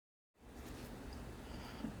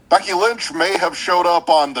Becky Lynch may have showed up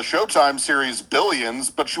on the Showtime series Billions,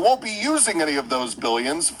 but she won't be using any of those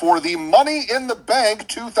billions for the Money in the Bank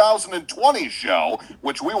 2020 show,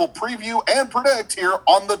 which we will preview and predict here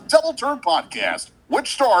on the Double Turn podcast,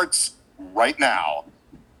 which starts right now.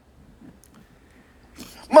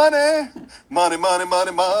 Money, money, money,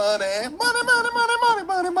 money, money, money, money, money,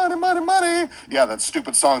 money, money, money, money. Yeah, that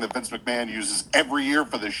stupid song that Vince McMahon uses every year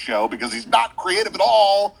for this show because he's not creative at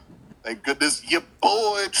all. Thank goodness your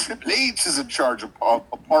boy Triple H is in charge of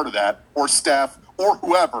a part of that, or staff, or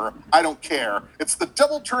whoever. I don't care. It's the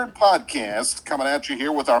Double Turn podcast coming at you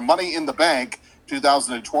here with our Money in the Bank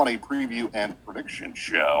 2020 preview and prediction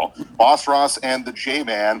show. Boss Ross and the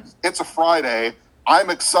J-Man. It's a Friday. I'm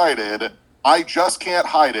excited. I just can't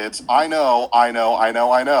hide it. I know.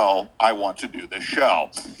 I want to do this show.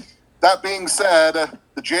 That being said,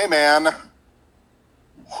 the J-Man...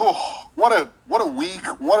 What a week!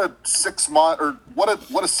 What a 6 month, or what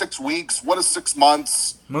a 6 weeks! What a 6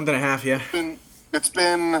 months! Month and a half, yeah. It's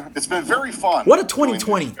been very fun. What a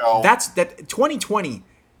 2020! That 2020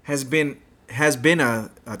 has been a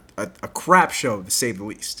crap show, to say the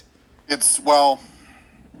least.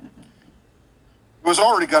 It was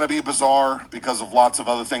already going to be bizarre because of lots of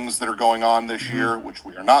other things that are going on this year, which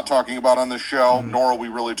we are not talking about on this show, nor are we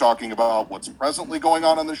really talking about what's presently going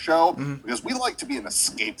on this show, because we like to be an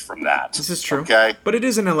escape from that. This is true. Okay? But it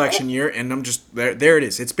is an election year, and I'm just, there it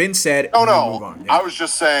is. It's been said. No. Move on. Yeah. I was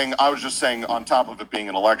just saying, on top of it being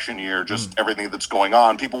an election year, just everything that's going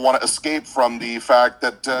on, people want to escape from the fact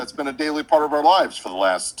that it's been a daily part of our lives for the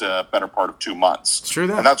last better part of 2 months. It's true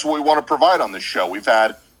that. And that's what we want to provide on this show. We've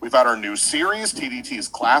had our new series, TDT's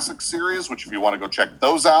Classic Series, which if you want to go check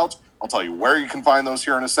those out, I'll tell you where you can find those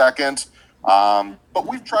here in a second. But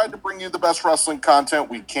we've tried to bring you the best wrestling content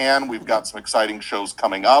we can. We've got some exciting shows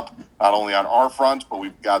coming up, not only on our front, but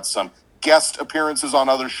we've got some guest appearances on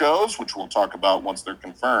other shows, which we'll talk about once they're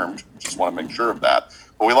confirmed. Just want to make sure of that.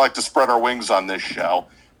 But we like to spread our wings on this show.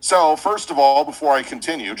 So, first of all, before I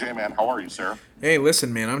continue, J-Man, how are you, sir? Hey,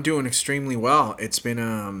 listen, man, I'm doing extremely well. It's been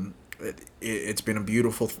a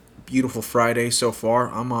beautiful Friday so far.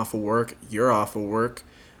 I'm off of work. You're off of work.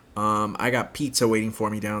 I got pizza waiting for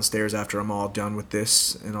me downstairs after I'm all done with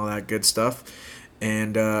this and all that good stuff.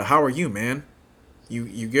 And how are you, man?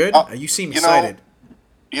 You good? You seem excited.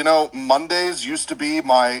 Mondays used to be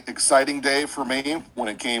my exciting day for me when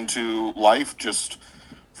it came to life, just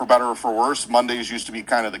for better or for worse. Mondays used to be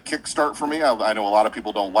kind of the kickstart for me. I know a lot of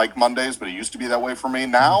people don't like Mondays, but it used to be that way for me.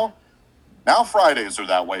 Now Fridays are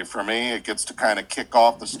that way for me. It gets to kind of kick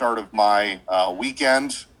off the start of my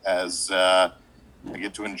weekend as I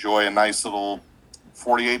get to enjoy a nice little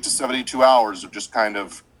 48 to 72 hours of just kind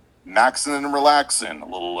of maxing and relaxing. A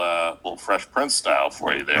little Fresh Prince style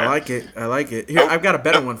for you there. I like it. Here, I've got a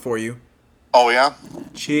better one for you. Oh, yeah?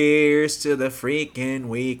 Cheers to the freaking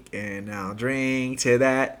week, and I'll drink to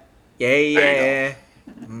that. Yeah.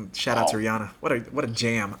 Shout out to Rihanna. What a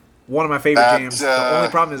jam. One of my favorite jams. The only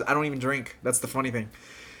problem is I don't even drink. That's the funny thing.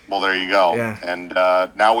 Well, there you go. Yeah. And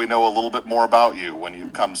now we know a little bit more about you when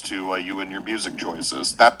it comes to you and your music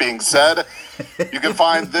choices. That being said, you can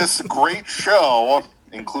find this great show,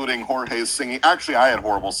 including Jorge's singing. Actually, I had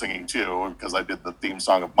horrible singing, too, because I did the theme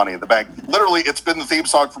song of Money in the Bank. Literally, it's been the theme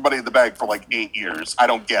song for Money in the Bank for like 8 years. I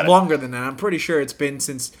don't get it. Longer than that. I'm pretty sure it's been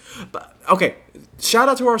since... But, okay, shout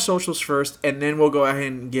out to our socials first, and then we'll go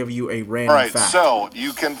ahead and give you a random fact. All right, so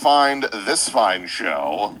you can find this fine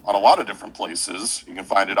show on a lot of different places. You can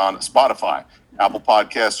find it on Spotify, Apple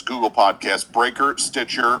Podcasts, Google Podcasts, Breaker,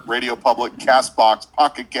 Stitcher, Radio Public, CastBox,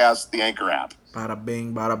 Pocket Cast, the Anchor app. Bada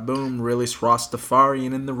bing, bada boom, really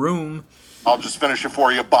Rastafarian in the room. I'll just finish it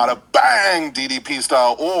for you. Bada bang, DDP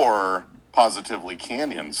style or positively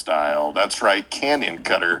Canyon style. That's right, Canyon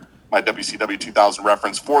Cutter, my WCW 2000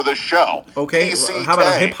 reference for this show. Okay, how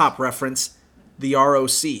about a hip-hop reference? The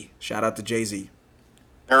ROC. Shout out to Jay-Z.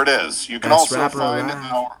 There it is. You can also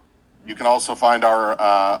find our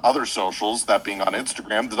other socials, that being on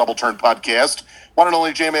Instagram, the Double Turn Podcast, one and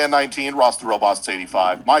only J-Man19, Ross the Robots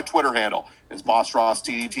 85. My Twitter handle is Boss Ross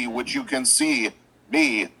TDT, which you can see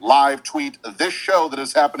me live tweet this show that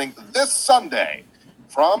is happening this Sunday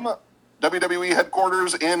from WWE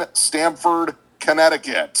headquarters in Stamford,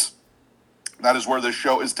 Connecticut. That is where this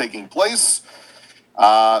show is taking place.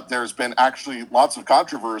 There's been actually lots of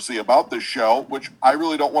controversy about this show, which I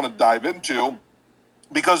really don't want to dive into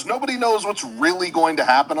because nobody knows what's really going to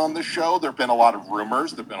happen on this show. There have been a lot of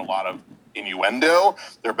rumors. There have been a lot of innuendo.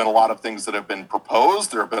 There have been a lot of things that have been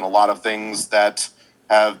proposed. There have been a lot of things that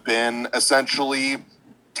have been essentially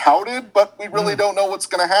touted, but we really don't know what's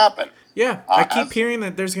going to happen. Yeah, I keep hearing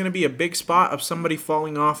that there's going to be a big spot of somebody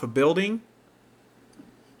falling off a building.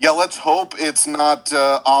 Yeah, let's hope it's not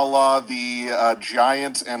a la the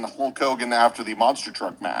Giant and Hulk Hogan after the Monster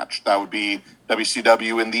Truck match. That would be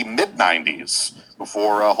WCW in the mid 90s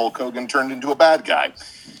before Hulk Hogan turned into a bad guy.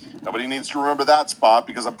 Nobody needs to remember that spot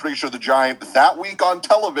because I'm pretty sure the Giant that week on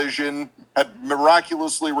television had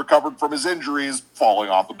miraculously recovered from his injuries falling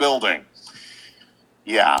off a building.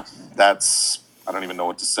 Yeah, I don't even know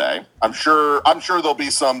what to say. I'm sure there'll be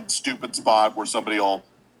some stupid spot where somebody will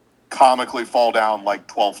comically fall down like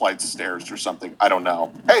 12 flights of stairs or something. I don't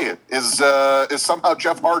know. Hey, is somehow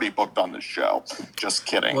Jeff Hardy booked on this show? Just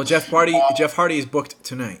kidding. Well, Jeff Hardy is booked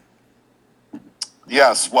tonight.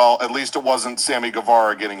 Yes, well, at least it wasn't Sammy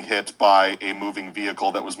Guevara getting hit by a moving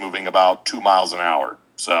vehicle that was moving about 2 miles an hour.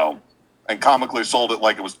 So, and comically sold it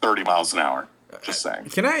like it was 30 miles an hour. Just saying.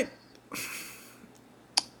 Can I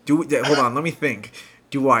hold on, let me think.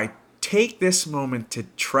 Do I take this moment to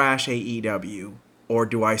trash AEW, or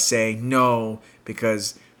do I say no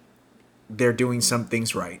because they're doing some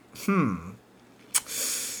things right? Well,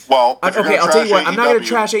 Okay, I'll tell you what. I'm not going to AEW,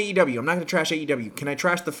 trash AEW. I'm not going to trash AEW. Can I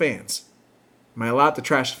trash the fans? Am I allowed to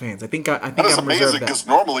trash the fans? I think That is I'm amazing reserved that. because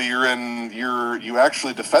normally you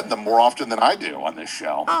actually defend them more often than I do on this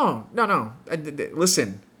show. Oh, no.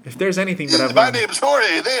 Listen, if there's anything that I've My learned... name's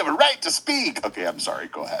Jorge. They have a right to speak. Okay, I'm sorry.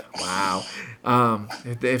 Go ahead. Wow.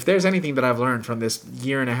 If there's anything that I've learned from this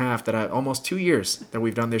year and a half, almost 2 years that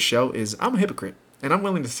we've done this show, is I'm a hypocrite, and I'm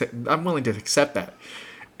willing to accept that.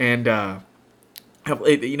 And I'm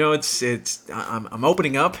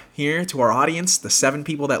opening up here to our audience, the 7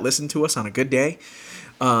 people that listen to us on a good day.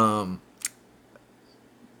 For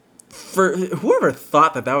whoever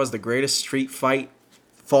thought that was the greatest street fight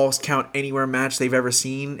Falls Count Anywhere match they've ever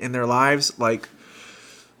seen in their lives, like,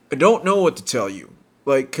 I don't know what to tell you.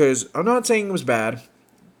 Like, because I'm not saying it was bad,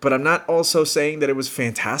 but I'm not also saying that it was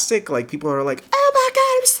fantastic. Like, people are like, oh my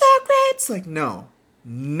God, it was so great. It's like,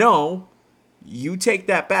 no, you take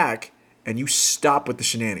that back and you stop with the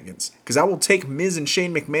shenanigans. Because I will take Miz and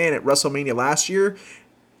Shane McMahon at WrestleMania last year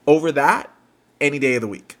over that any day of the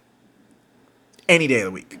week. Any day of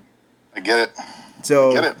the week. I get it.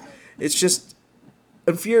 So I get it. It's just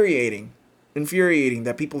infuriating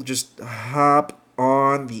that people just hop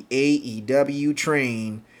on the AEW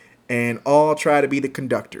train and all try to be the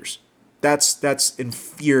conductors. That's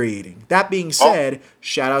infuriating. That being said,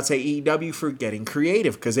 shout out to AEW for getting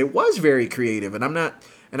creative, because it was very creative, and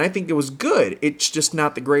I think it was good. It's just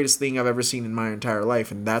not the greatest thing I've ever seen in my entire life,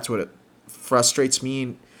 and that's what it frustrates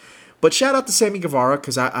me. But shout out to Sammy Guevara,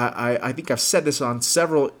 because I think I've said this on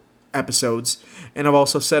several episodes, and I've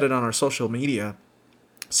also said it on our social media.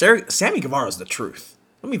 Sammy Guevara is the truth.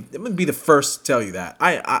 Let me be the first to tell you that.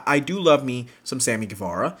 I do love me some Sammy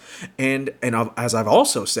Guevara, and as I've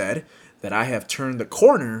also said, that I have turned the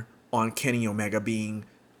corner on Kenny Omega being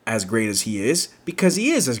as great as he is, because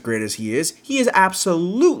he is as great as he is. He is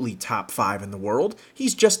absolutely top 5 in the world.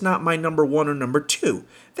 He's just not my number 1 or number 2.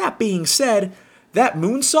 That being said, that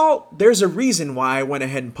moonsault, there's a reason why I went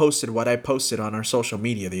ahead and posted what I posted on our social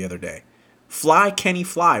media the other day. Fly, Kenny,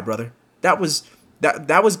 fly, brother. That was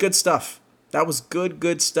good stuff. That was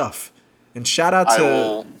good stuff. And shout out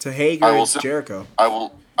to Hager and Jericho.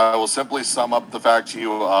 I will simply sum up the fact to you,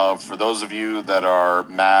 for those of you that are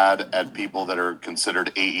mad at people that are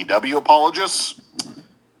considered AEW apologists,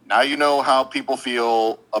 now you know how people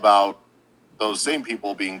feel about those same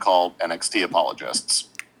people being called NXT apologists.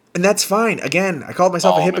 And that's fine. Again, I called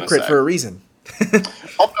myself a hypocrite for a reason.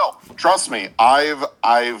 Oh no, trust me. I've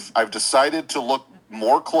decided to look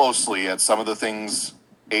more closely at some of the things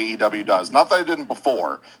AEW does. Not that I didn't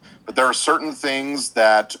before, but there are certain things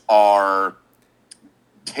that are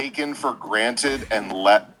taken for granted and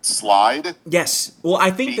let slide. Yes. Well,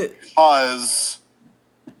 I think because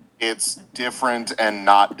it's different and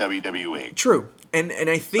not WWE. True. And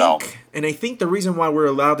I think the reason why we're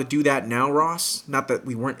allowed to do that now, Ross, not that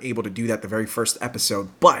we weren't able to do that the very first episode,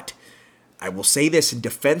 but I will say this in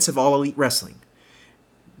defense of All Elite Wrestling.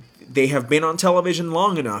 They have been on television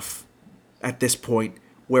long enough at this point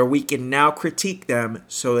where we can now critique them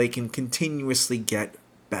so they can continuously get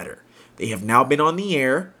better. They have now been on the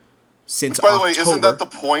air since October. By the way, isn't that the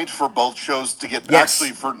point for both shows to get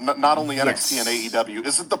actually for not only NXT and AEW?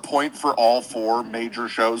 Isn't the point for all 4 major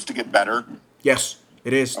shows to get better? Yes,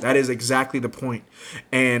 it is. Okay. That is exactly the point.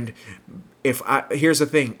 And here's the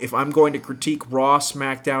thing. If I'm going to critique Raw,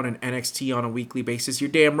 SmackDown, and NXT on a weekly basis, you're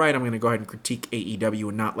damn right I'm going to go ahead and critique AEW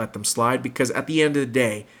and not let them slide, because at the end of the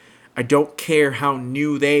day, I don't care how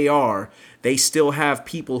new they are. They still have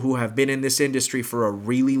people who have been in this industry for a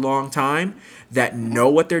really long time that know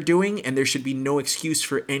what they're doing, and there should be no excuse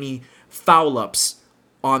for any foul-ups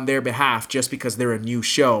on their behalf just because they're a new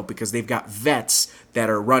show, because they've got vets that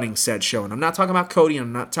are running said show. And I'm not talking about Cody,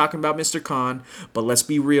 I'm not talking about Mr. Khan, but let's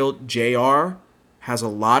be real, JR has a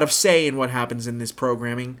lot of say in what happens in this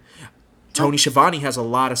programming. Tony Schiavone has a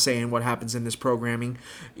lot of say in what happens in this programming.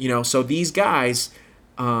 So these guys,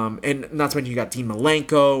 and not to mention you got Dean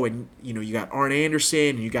Malenko, and you got Arn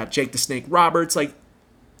Anderson, and you got Jake the Snake Roberts, like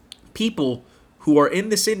people who are in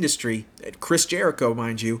this industry, Chris Jericho,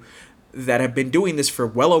 mind you, that have been doing this for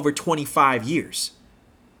well over 25 years,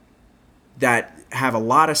 that have a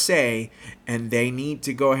lot of say, and they need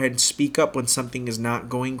to go ahead and speak up when something is not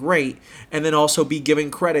going great, and then also be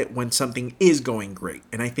given credit when something is going great.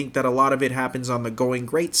 And I think that a lot of it happens on the going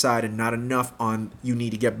great side and not enough on you need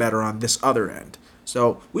to get better on this other end.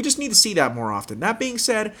 So we just need to see that more often. That being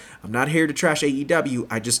said, I'm not here to trash AEW.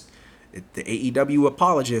 The AEW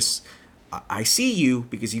apologists, I see you,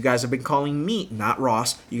 because you guys have been calling me, not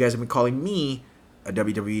Ross, you guys have been calling me a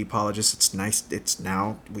WWE apologist. It's nice. It's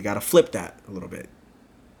now, we got to flip that a little bit,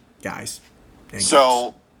 guys.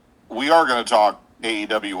 So we are going to talk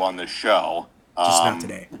AEW on this show. Just not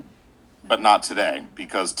today. But not today,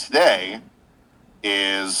 because today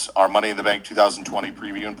is our Money in the Bank 2020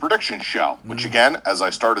 preview and prediction show, which again, as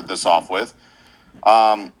I started this off with,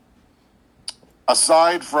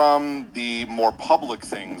 aside from the more public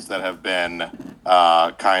things that have been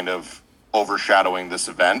kind of overshadowing this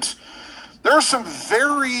event, there are some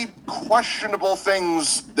very questionable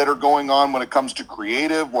things that are going on when it comes to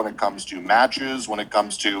creative, when it comes to matches, when it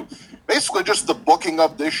comes to basically just the booking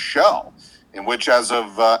of this show, in which as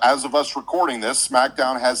of us recording this,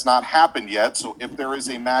 SmackDown has not happened yet. So if there is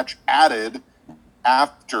a match added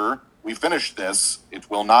after we finish this, it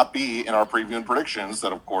will not be in our preview and predictions.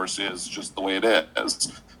 That, of course, is just the way it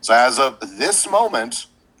is. So as of this moment,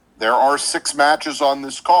 there are 6 matches on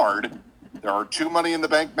this card. There are 2 Money in the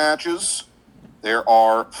Bank matches. There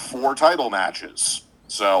are 4 title matches.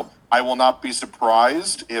 So I will not be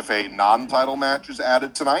surprised if a non-title match is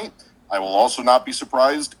added tonight. I will also not be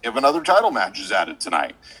surprised if another title match is added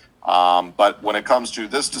tonight. But when it comes to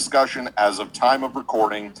this discussion, as of time of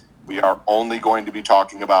recording, we are only going to be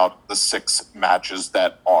talking about the 6 matches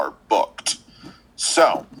that are booked.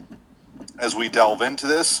 So, as we delve into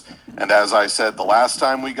this, and as I said the last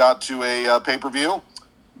time we got to a pay-per-view,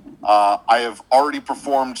 I have already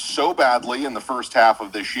performed so badly in the first half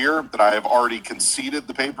of this year that I have already conceded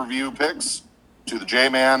the pay-per-view picks to the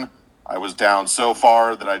J-Man. I was down so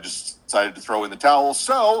far that I just decided to throw in the towel.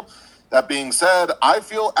 So, that being said, I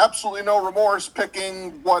feel absolutely no remorse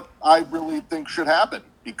picking what I really think should happen,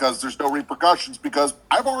 because there's no repercussions, because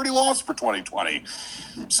I've already lost for 2020.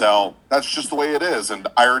 So that's just the way it is. And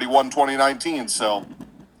I already won 2019. So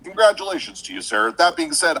congratulations to you, sir. That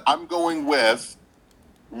being said, I'm going with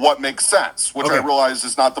what makes sense, which I realize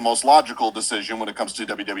is not the most logical decision when it comes to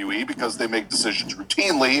WWE, because they make decisions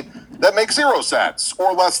routinely that make 0 sense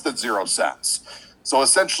or less than 0 cents. So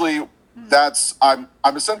essentially,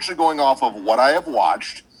 I'm essentially going off of what I have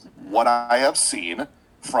watched, what I have seen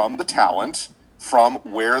from the talent, from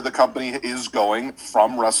where the company is going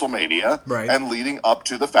from WrestleMania, right, and leading up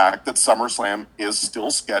to the fact that SummerSlam is still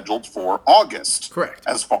scheduled for August. Correct.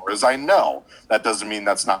 As far as I know. That doesn't mean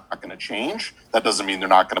that's not going to change. That doesn't mean they're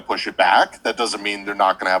not going to push it back. That doesn't mean they're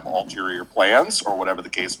not going to have ulterior plans or whatever the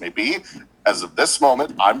case may be. As of this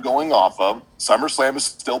moment, I'm going off of SummerSlam is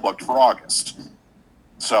still booked for August.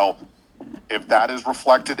 So if that is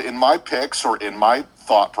reflected in my picks or in my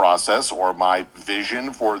thought process or my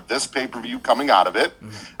vision for this pay-per-view coming out of it,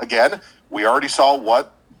 again, we already saw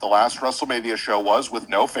what the last WrestleMania show was with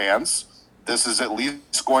no fans. This is at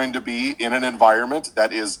least going to be in an environment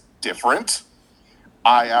that is different.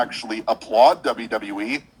 I actually applaud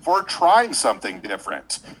WWE for trying something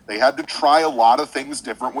different. They had to try a lot of things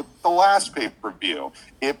different with the last pay-per-view,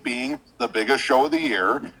 it being the biggest show of the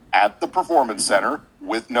year at the Performance Center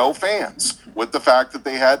with no fans, with the fact that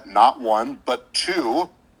they had not 1, but 2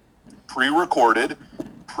 pre-recorded,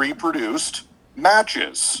 pre-produced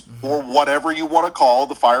matches, or whatever you want to call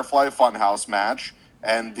the Firefly Funhouse match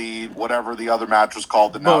and the whatever the other match was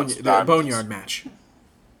called. The Boneyard match.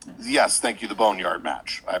 Yes, thank you, the Boneyard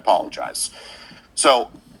match. I apologize. So,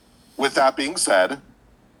 with that being said,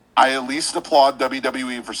 I at least applaud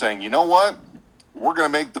WWE for saying, you know what? We're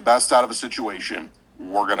going to make the best out of a situation.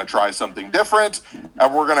 We're going to try something different,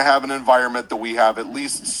 and we're going to have an environment that we have at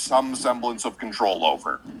least some semblance of control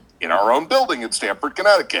over in our own building in Stamford,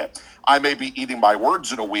 Connecticut. I may be eating my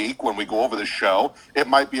words in a week when we go over the show. It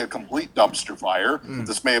might be a complete dumpster fire.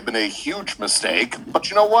 This may have been a huge mistake, but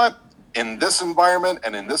you know what? In this environment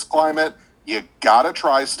and in this climate, you got to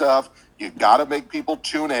try stuff. You got to make people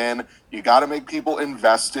tune in. You got to make people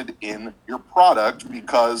invested in your product,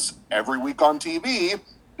 because every week on TV,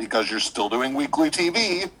 because you're still doing weekly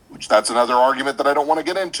TV, which that's another argument that I don't want to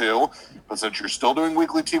get into, but since you're still doing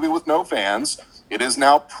weekly TV with no fans, it is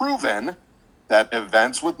now proven that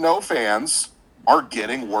events with no fans are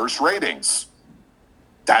getting worse ratings.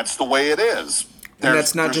 That's the way it is. And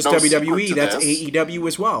that's not just no secret WWE, to that's this. AEW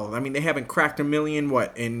as well. I mean, they haven't cracked a million,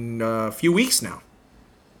 in a few weeks now.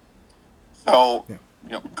 So,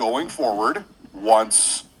 going forward,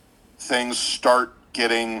 once things start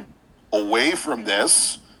getting away from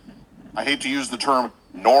this, I hate to use the term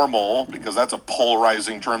normal because that's a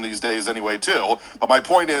polarizing term these days anyway too, but my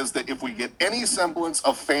point is that if we get any semblance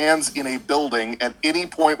of fans in a building at any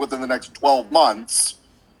point within the next 12 months,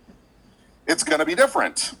 it's going to be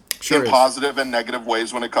different. Sure in positive and negative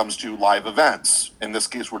ways when it comes to live events. In this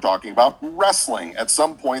case, we're talking about wrestling. At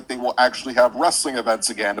some point, they will actually have wrestling events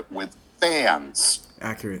again with fans.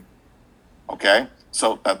 Accurate. Okay?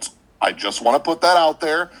 So I just want to put that out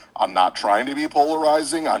there. I'm not trying to be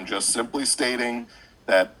polarizing. I'm just simply stating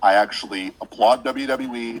that I actually applaud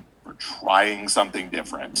WWE for trying something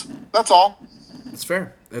different. That's all. That's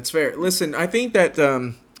fair. That's fair. Listen, I think that,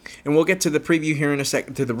 and we'll get to the preview here in a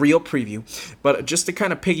second, to the real preview, but just to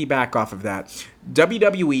kind of piggyback off of that,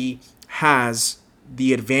 WWE has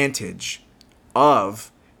the advantage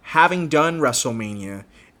of having done WrestleMania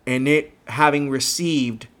and it having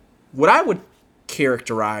received what I would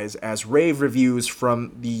characterize as rave reviews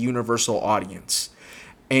from the universal audience.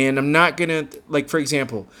 And I'm not going to, like, for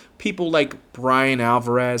example, people like Brian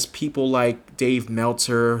Alvarez, people like Dave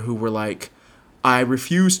Meltzer, who were like, I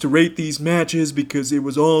refuse to rate these matches because it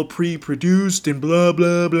was all pre-produced and blah,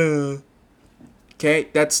 blah, blah. Okay,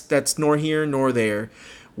 that's nor here nor there.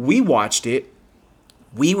 We watched it.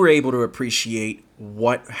 We were able to appreciate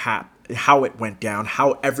what happened, how it went down,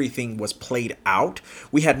 how everything was played out.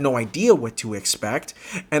 We had no idea what to expect.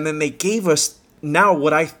 And then they gave us now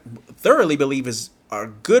what I thoroughly believe is a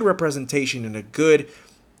good representation and a good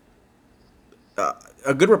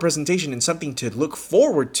representation and something to look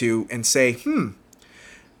forward to and say,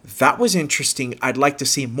 that was interesting. I'd like to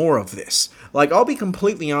see more of this. Like, I'll be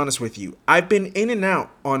completely honest with you. I've been in and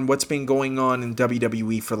out on what's been going on in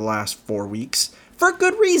WWE for the last 4 weeks for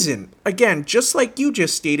good reason. Again, just like you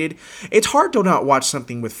just stated, it's hard to not watch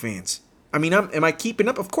something with fans. I mean, am I keeping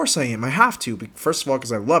up? Of course I am. I have to. First of all,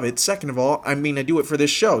 because I love it. Second of all, I mean, I do it for this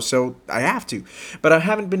show, so I have to. But I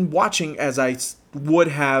haven't been watching as I would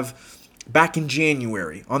have back in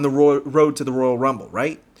January on the road to the Royal Rumble,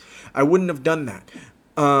 right? I wouldn't have done that.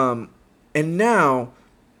 And now,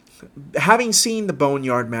 having seen the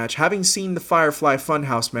Boneyard match, having seen the Firefly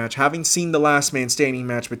Funhouse match, having seen the Last Man Standing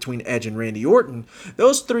match between Edge and Randy Orton,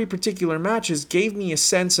 those 3 particular matches gave me a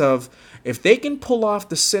sense of, if they can pull off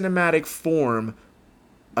the cinematic form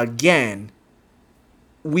again,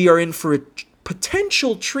 we are in for a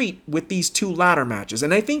potential treat with these 2 ladder matches.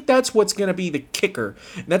 And I think that's what's going to be the kicker.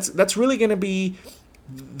 That's really going to be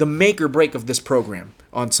the make or break of this program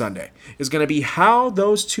on Sunday, is going to be how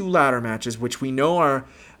those 2 ladder matches, which we know are,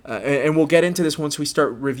 and we'll get into this once we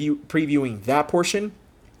start previewing that portion.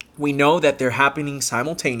 We know that they're happening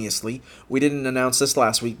simultaneously. We didn't announce this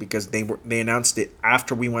last week because they announced it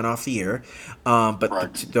after we went off the air. But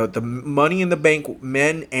right. the Money in the Bank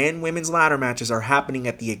men and women's ladder matches are happening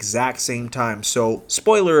at the exact same time. So,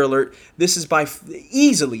 spoiler alert, this is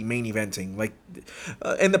easily main eventing. Like,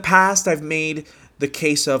 in the past, I've made the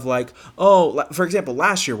case of like, for example,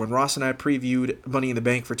 last year when Ross and I previewed Money in the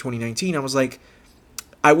Bank for 2019, I was like,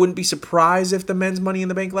 I wouldn't be surprised if the men's Money in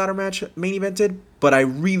the Bank ladder match main evented, but I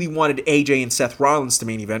really wanted AJ and Seth Rollins to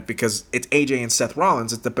main event because it's AJ and Seth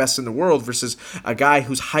Rollins. It's the best in the world versus a guy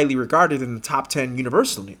who's highly regarded in the top 10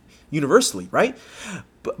 universally, right?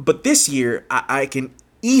 But this year, I can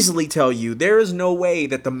easily tell you there is no way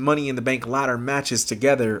that the Money in the Bank ladder matches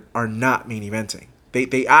together are not main eventing.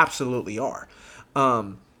 They absolutely are.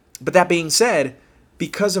 But that being said,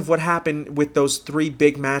 because of what happened with those 3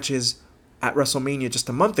 big matches at WrestleMania just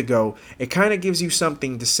a month ago, it kind of gives you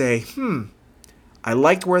something to say, I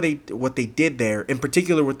liked what they did there, in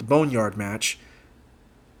particular with the Boneyard match.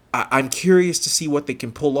 I'm curious to see what they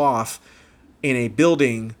can pull off in a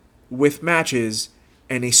building with matches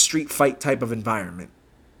and a street fight type of environment,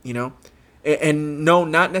 you know? And no,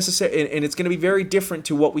 not necessarily, and it's going to be very different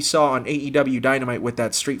to what we saw on AEW Dynamite with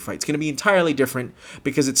that street fight. It's going to be entirely different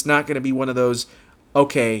because it's not going to be one of those,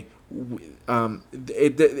 okay,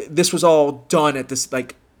 this was all done at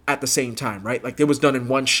the same time, right? Like, it was done in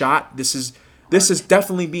one shot. This is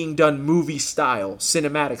definitely being done movie style,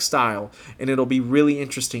 cinematic style, and it'll be really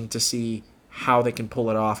interesting to see how they can pull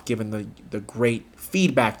it off given the great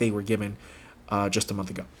feedback they were given just a month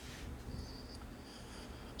ago.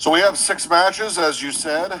 So we have 6 matches, as you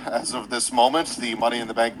said. As of this moment, the Money in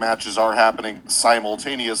the Bank matches are happening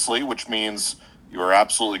simultaneously, which means you are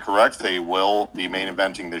absolutely correct. They will be main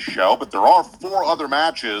eventing this show. But there are 4 other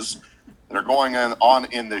matches that are going on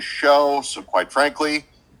in this show. So quite frankly,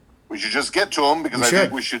 we should just get to them because I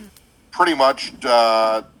think we should pretty much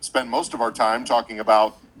spend most of our time talking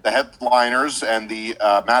about the headliners and the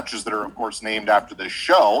matches that are, of course, named after this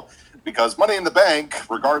show. Because Money in the Bank,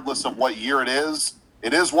 regardless of what year it is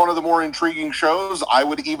one of the more intriguing shows. I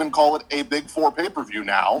would even call it a Big 4 pay-per-view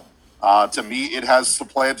now. To me, it has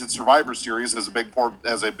supplanted Survivor Series as a Big 4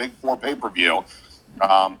 pay-per-view.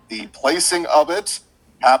 The placing of it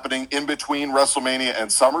happening in between WrestleMania and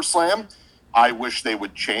SummerSlam, I wish they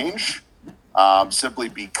would change, simply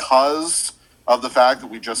because of the fact that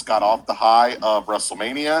we just got off the high of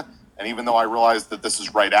WrestleMania. And even though I realize that this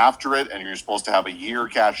is right after it and you're supposed to have a year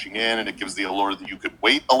cashing in and it gives the allure that you could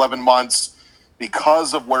wait 11 months,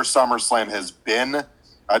 because of where SummerSlam has been,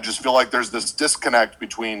 I just feel like there's this disconnect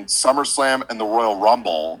between SummerSlam and the Royal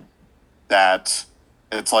Rumble that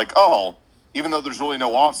it's like, oh, even though there's really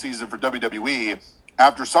no offseason for WWE,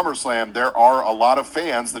 after SummerSlam, there are a lot of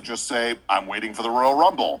fans that just say, I'm waiting for the Royal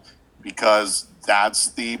Rumble, because that's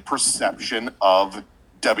the perception of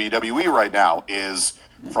WWE right now, is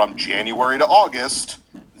from January to August,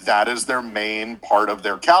 that is their main part of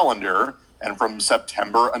their calendar. And from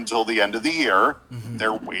September until the end of the year,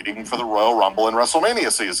 they're waiting for the Royal Rumble and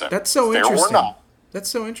WrestleMania season. That's so interesting. Fair or not. That's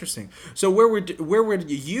so interesting. So where would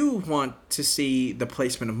you want to see the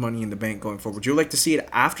placement of Money in the Bank going forward? Would you like to see it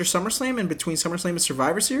after SummerSlam and between SummerSlam and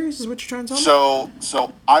Survivor Series? Is what you're trying to tell me?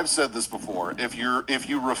 So I've said this before. If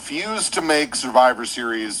you refuse to make Survivor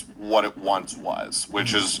Series what it once was,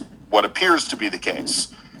 which is what appears to be the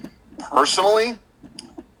case, personally,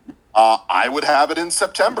 I would have it in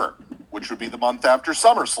September, which would be the month after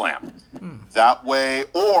SummerSlam. That way,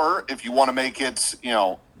 or if you want to make it,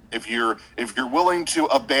 if you're willing to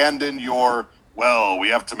abandon your, well, we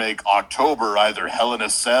have to make October either Hell in a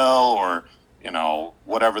Cell or,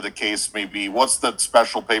 whatever the case may be. What's that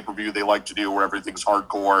special pay-per-view they like to do where everything's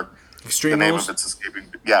hardcore? Extreme The name Rules? of it's escaping.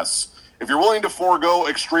 Yes. If you're willing to forego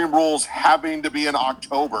Extreme Rules having to be in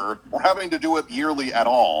October or having to do it yearly at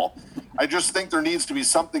all, I just think there needs to be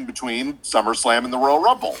something between SummerSlam and the Royal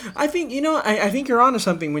Rumble. I think, I think you're onto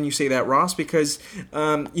something when you say that, Ross, because,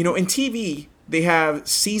 in TV, they have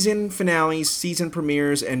season finales, season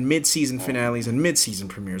premieres, and mid-season finales and mid-season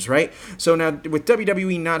premieres, right? So now with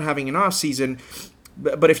WWE not having an off-season,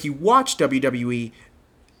 but if you watch WWE,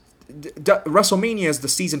 WrestleMania is the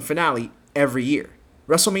season finale every year.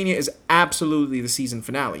 WrestleMania is absolutely the season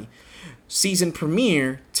finale. Season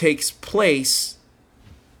premiere takes place,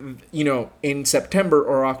 in September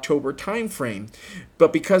or October timeframe.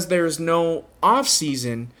 But because there's no off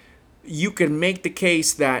season, you can make the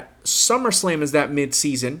case that SummerSlam is that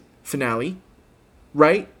mid-season finale,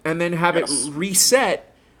 right? And then have it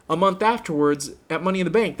reset a month afterwards at Money in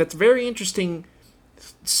the Bank. That's very interesting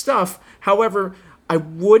stuff. However, I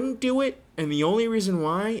wouldn't do it, and the only reason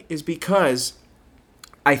why is because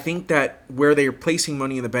I think that where they're placing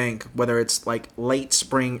Money in the Bank, whether it's like late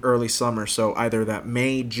spring, early summer, so either that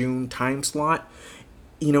May, June time slot,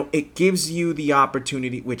 it gives you the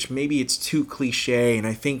opportunity, which maybe it's too cliche, and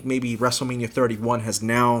I think maybe WrestleMania 31 has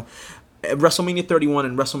now... WrestleMania 31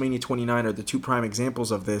 and WrestleMania 29 are the two prime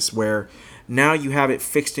examples of this, where now you have it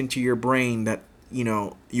fixed into your brain that,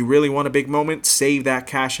 you really want a big moment, save that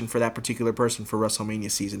cash in for that particular person for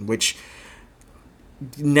WrestleMania season, which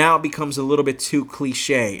now becomes a little bit too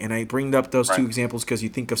cliche. And I bring up those two examples because you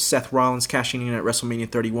think of Seth Rollins cashing in at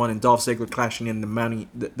WrestleMania 31 and Dolph Ziggler cashing in the night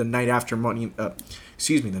after the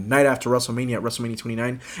night after WrestleMania at WrestleMania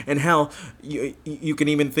 29. And hell, you can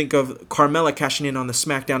even think of Carmella cashing in on the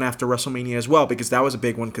SmackDown after WrestleMania as well, because that was a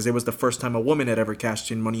big one because it was the first time a woman had ever cashed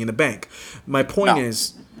in Money in the Bank. My point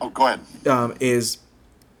is... Oh, go ahead. Is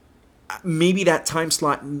maybe that time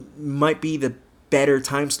slot might be the better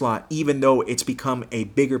time slot, even though it's become a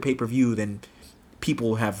bigger pay-per-view than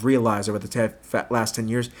people have realized over the last 10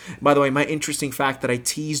 years. By the way, my interesting fact that I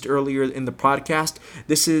teased earlier in the podcast,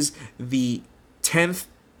 this is the 10th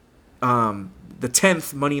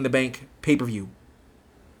Money in the Bank pay-per-view,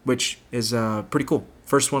 which is pretty cool.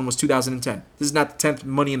 First one was 2010. This is not the 10th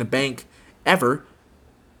Money in the Bank ever,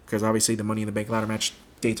 because obviously the Money in the Bank ladder match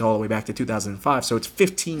dates all the way back to 2005, so it's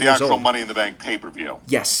 15 years old. The actual Money in the Bank pay-per-view.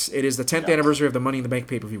 Yes, it is the 10th anniversary of the Money in the Bank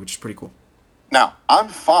pay-per-view, which is pretty cool. Now, I'm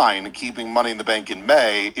fine keeping Money in the Bank in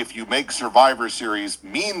May if you make Survivor Series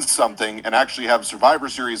mean something and actually have Survivor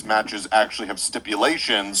Series matches actually have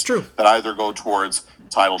stipulations that either go towards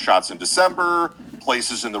title shots in December,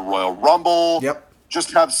 places in the Royal Rumble. Yep.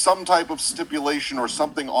 Just have some type of stipulation or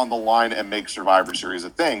something on the line and make Survivor Series a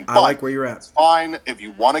thing. I like where you're at. It's fine if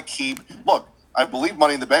you want to keep. Look, I believe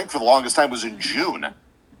Money in the Bank for the longest time was in June.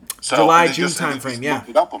 So July, they June just timeframe, yeah. moved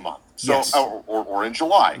it up a month. So Yes. or in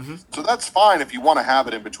July. So that's fine if you want to have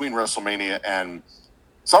it in between WrestleMania and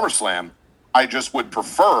SummerSlam. I just would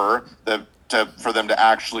prefer for them to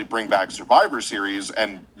actually bring back Survivor Series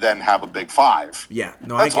and then have a big 5. Yeah,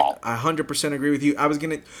 no, That's all. I 100% agree with you.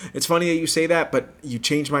 It's funny that you say that, but you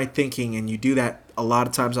change my thinking, and you do that a lot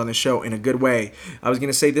of times on the show in a good way. I was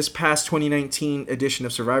gonna say this past 2019 edition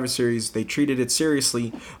of Survivor Series, they treated it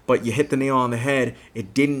seriously, but you hit the nail on the head.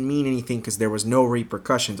 It didn't mean anything because there was no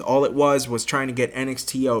repercussions. All it was trying to get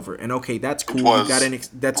NXT over, and okay, that's cool. It was you got NXT.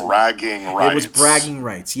 That's bragging rights. It was bragging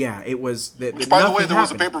rights. Yeah, it was. Which, by the way, there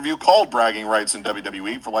was a happened. pay-per-view called Bragging Rights in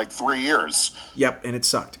WWE for like 3 years. Yep, and it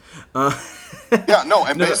sucked. Yeah, no,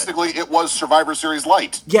 and basically it was Survivor Series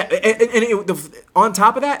light. Yeah, and on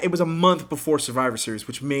top of that, it was a month before Survivor Series,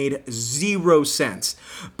 which made 0 sense.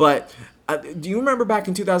 But do you remember back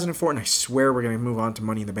in 2004? And I swear we're going to move on to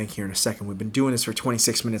Money in the Bank here in a second. We've been doing this for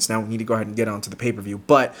 26 minutes now. We need to go ahead and get on to the pay-per-view.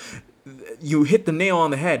 But you hit the nail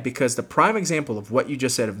on the head, because the prime example of what you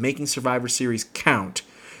just said of making Survivor Series count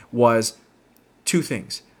was 2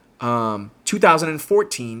 things.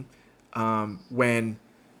 2014, when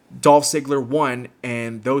Dolph Ziggler won,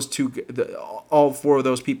 and all 4 of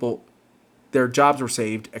those people, their jobs were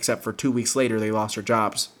saved, except for 2 weeks later they lost their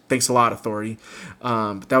jobs. Thanks a lot, Authority.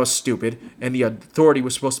 But that was stupid, and the Authority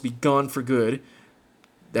was supposed to be gone for good.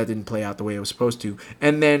 That didn't play out the way it was supposed to.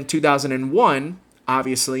 And then 2001,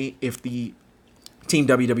 obviously, if the Team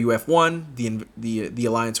WWF won, the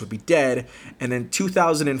alliance would be dead. And then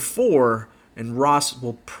 2004. And Ross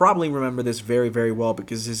will probably remember this very, very well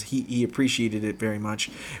because he appreciated it very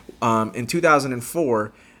much. In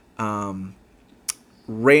 2004,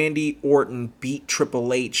 Randy Orton beat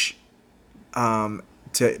Triple H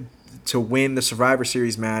to win the Survivor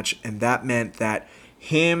Series match, and that meant that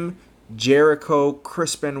him, Jericho,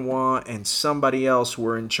 Chris Benoit, and somebody else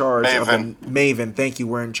were in charge of Maven. Thank you.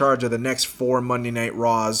 Were in charge of the next 4 Monday Night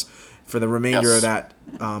Raws for the remainder of that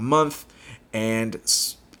month, and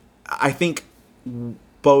I think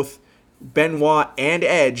both Benoit and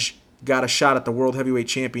Edge got a shot at the World Heavyweight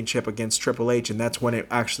Championship against Triple H, and that's when it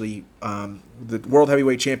actually the World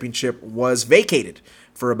Heavyweight Championship was vacated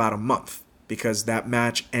for about a month because that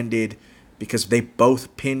match ended because they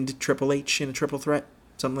both pinned Triple H in a triple threat,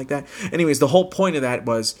 something like that. Anyways, the whole point of that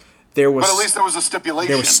was But at least there was a stipulation.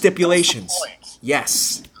 There were stipulations.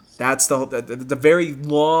 Yes. That's the very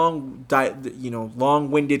long-winded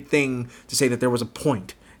thing to say that there was a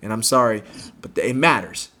point. And I'm sorry, but it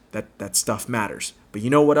matters. That stuff matters. But you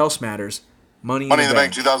know what else matters? Money in the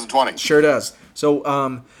Bank 2020. Sure does.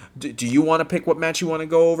 So, do you want to pick what match you want to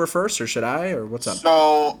go over first, or should I, or what's up?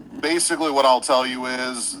 So, basically what I'll tell you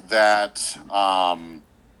is that,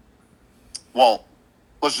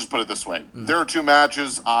 let's just put it this way. There are 2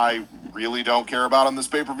 matches I really don't care about on this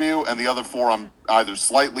pay-per-view, and the other 4 I'm either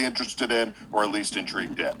slightly interested in or at least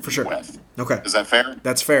intrigued For sure. with. Okay. Is that fair?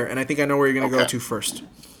 That's fair, and I think I know where you're going to go Okay. to first.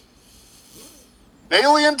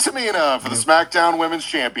 Bayley and Tamina for the SmackDown Women's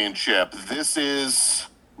Championship. This is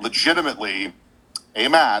legitimately a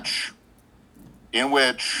match in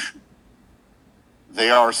which they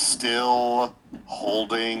are still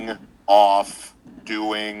holding off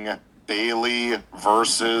doing Bayley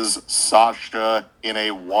versus Sasha in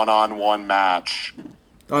a one-on-one match.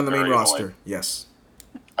 On the main Very roster, annoyed. yes.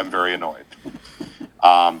 I'm very annoyed.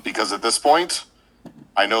 Because at this point,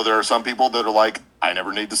 I know there are some people that are like, I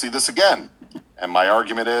never need to see this again. And my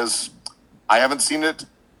argument is, I haven't seen it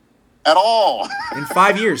at all. In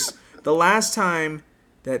 5 years. The last time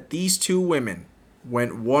that these 2 women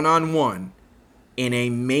went one-on-one in a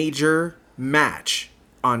major match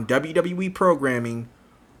on WWE programming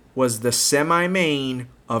was the semi-main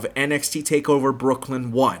of NXT TakeOver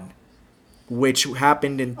Brooklyn 1, which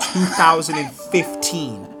happened in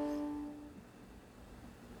 2015.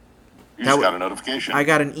 You just got a notification. I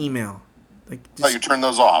got an email. You turned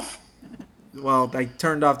those off. Well, I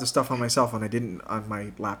turned off the stuff on my cell phone. I didn't on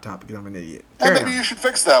my laptop because I'm an idiot. And maybe you should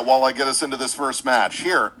fix that while I get us into this first match.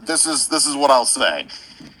 Here, this is what I'll say.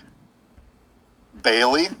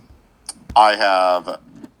 Bayley, I have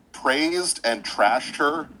praised and trashed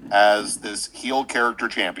her as this heel character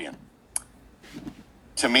champion.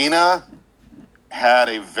 Tamina had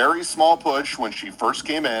a very small push when she first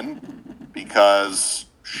came in because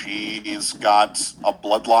she's got a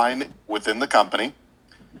bloodline within the company.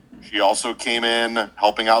 She also came in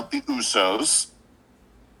helping out the Usos.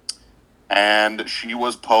 and she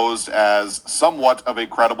was posed as somewhat of a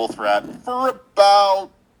credible threat for about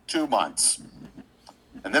 2 months.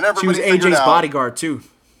 And then She was everybody figured AJ's out, bodyguard too.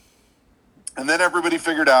 and then everybody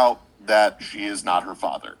figured out that she is not her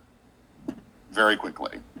father. Very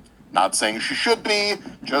quickly. Not saying she should be,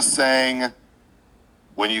 just saying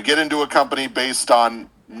when you get into a company based on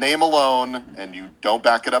name alone and you don't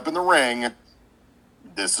back it up in the ring,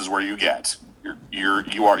 this is where you get.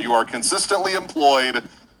 You are consistently employed,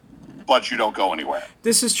 but you don't go anywhere.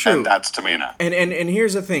 This is true. And that's Tamina. And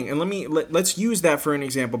here's the thing, and let's use that for an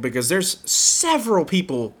example, because there's several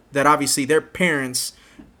people that obviously their parents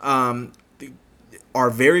are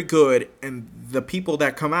very good, and the people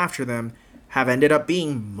that come after them have ended up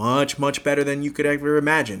being much, much better than you could ever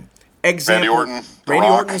imagine. Example, Randy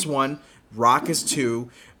Orton is one, Rock is two.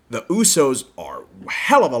 The Usos are a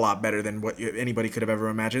hell of a lot better than what anybody could have ever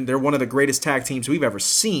imagined. They're one of the greatest tag teams we've ever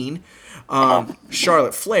seen.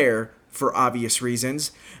 Charlotte Flair, for obvious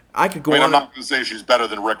reasons. I could go on. I'm not going to say she's better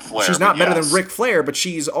than Ric Flair. She's not better than Ric Flair, but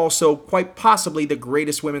she's also quite possibly the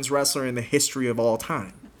greatest women's wrestler in the history of all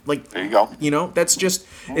time. Like, there you go. You know, that's just,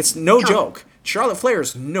 it's no joke. Charlotte Flair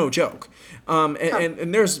is no joke.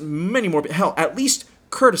 And there's many more. Hell, at least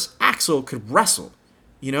Curtis Axel could wrestle,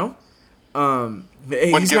 you know? When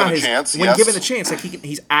given a chance, when given a chance, like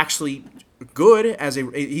he's actually good as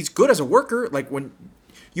a worker. Like when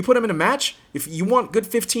you put him in a match, if you want good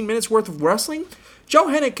 15 minutes worth of wrestling, Joe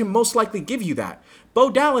Hennig can most likely give you that. Bo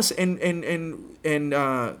Dallas and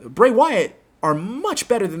Bray Wyatt are much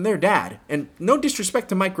better than their dad. And no disrespect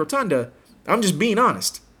to Mike Rotunda, I'm just being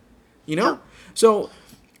honest. You know? Sure. So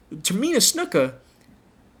Tamina Snuka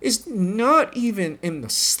is not even in the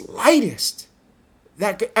slightest.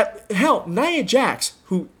 Hell, Nia Jax,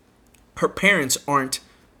 who her parents aren't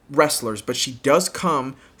wrestlers, but she does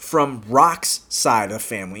come from Rock's side of the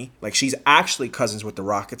family. Like, she's actually cousins with The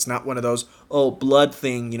Rock. It's not one of those, blood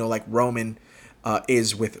thing, you know, like Roman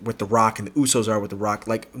is with The Rock and the Usos are with The Rock.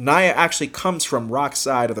 Like, Nia actually comes from Rock's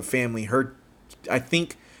side of the family. I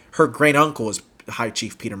think her great uncle is High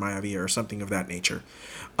Chief Peter Maivia or something of that nature.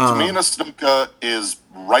 Tamina Snuka is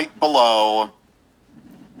right below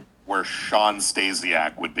where Sean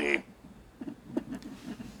Stasiak would be.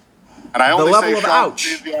 And I only say Sean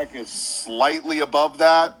Stasiak is slightly above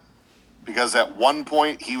that because at one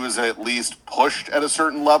point he was at least pushed at a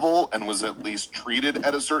certain level and was at least treated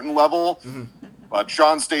at a certain level. Mm-hmm. But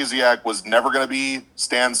Sean Stasiak was never going to be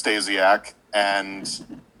Stan Stasiak, and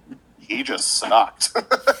he just sucked.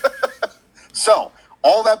 So,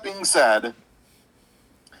 all that being said,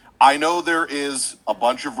 I know there is a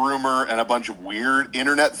bunch of rumor and a bunch of weird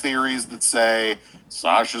internet theories that say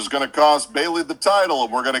Sasha's going to cost Bayley the title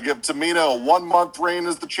and we're going to give Tamina a 1-month reign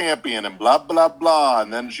as the champion and blah, blah, blah.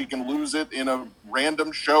 And then she can lose it in a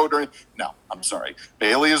random show No, I'm sorry.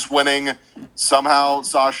 Bayley is winning. Somehow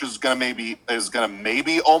Sasha's going to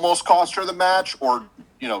maybe almost cost her the match or,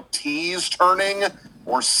 you know, tease turning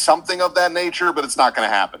or something of that nature, but it's not going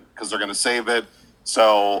to happen because they're going to save it.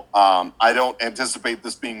 So I don't anticipate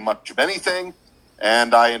this being much of anything,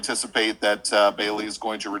 and I anticipate that Bayley is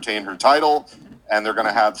going to retain her title, and they're going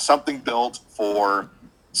to have something built for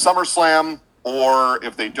SummerSlam, or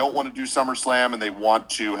if they don't want to do SummerSlam and they want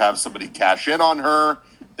to have somebody cash in on her,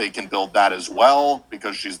 they can build that as well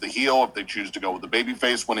because she's the heel if they choose to go with the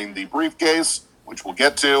babyface winning the briefcase, which we'll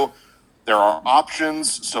get to. There are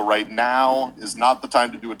options, so right now is not the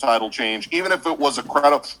time to do a title change, even if it was a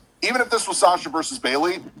credible... Even if this was Sasha versus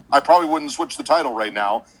Bayley, I probably wouldn't switch the title right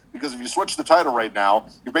now because if you switch the title right now,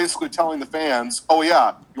 you're basically telling the fans, oh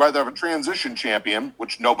yeah, you either have a transition champion,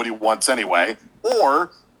 which nobody wants anyway,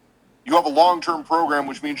 or you have a long-term program,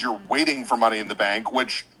 which means you're waiting for Money in the Bank,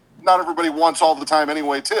 which not everybody wants all the time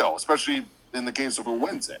anyway too, especially in the case of who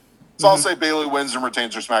wins it. So I'll say Bayley wins and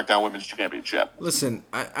retains her SmackDown Women's Championship. Listen,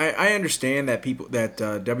 I understand that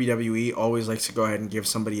WWE always likes to go ahead and give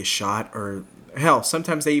somebody a shot or... Hell,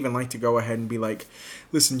 sometimes they even like to go ahead and be like,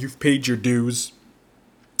 listen, you've paid your dues,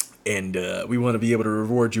 and we want to be able to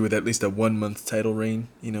reward you with at least a 1-month title reign,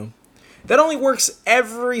 you know. That only works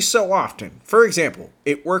every so often. For example,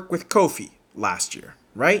 it worked with Kofi last year,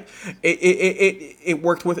 right? It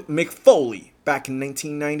worked with Mick Foley back in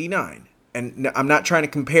 1999. And I'm not trying to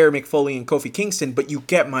compare Mick Foley and Kofi Kingston, but you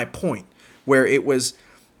get my point, where it was,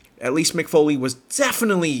 at least Mick Foley was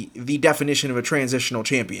definitely the definition of a transitional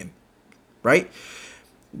champion. Right?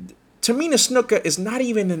 Tamina Snuka is not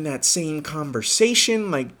even in that same conversation.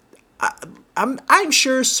 Like, I'm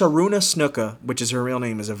sure Saruna Snuka, which is her real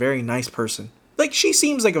name, is a very nice person. Like, she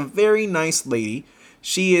seems like a very nice lady.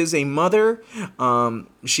 She is a mother.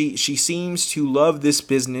 She seems to love this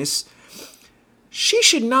business. she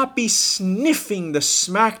should not be sniffing the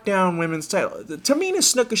SmackDown Women's title. Tamina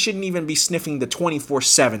Snuka shouldn't even be sniffing the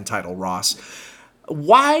 24/7 title, Ross.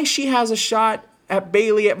 Why she has a shot at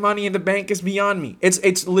Bayley at Money in the Bank is beyond me.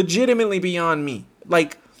 It's legitimately beyond me.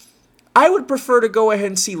 Like, I would prefer to go ahead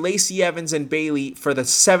and see Lacey Evans and Bayley for the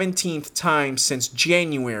 17th time since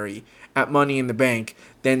January at Money in the Bank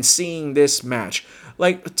than seeing this match.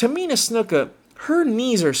 Like, Tamina Snuka, her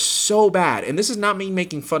knees are so bad, and this is not me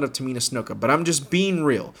making fun of Tamina Snuka, but I'm just being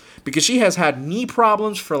real, because she has had knee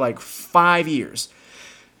problems for like 5 years.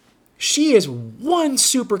 She is one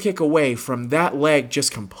super kick away from that leg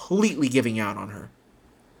just completely giving out on her.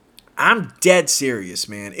 I'm dead serious,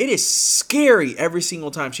 man. It is scary every single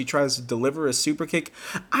time she tries to deliver a super kick.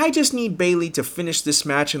 I just need Bayley to finish this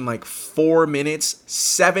match in like 4 minutes,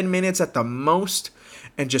 7 minutes at the most,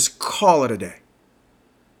 and just call it a day.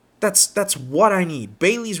 That's what I need.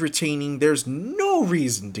 Bayley's retaining. There's no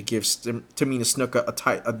reason to give Tamina Snuka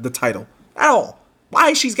the title at all.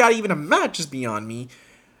 Why she's got even a match is beyond me.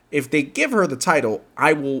 If they give her the title,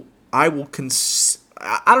 I don't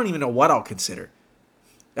even know what I'll consider.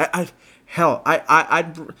 I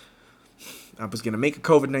was gonna make a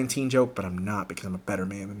COVID-19 joke, but I'm not because I'm a better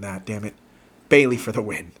man than that. Damn it, Bayley for the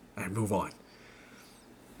win. I move on.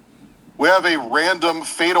 We have a random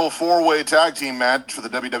fatal four-way tag team match for the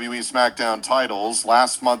WWE SmackDown titles.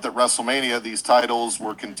 Last month at WrestleMania, these titles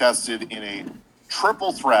were contested in a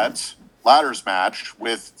triple threat ladders match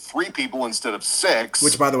with 3 people instead of 6.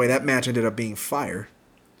 Which, by the way, that match ended up being fire.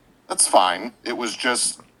 That's fine. It was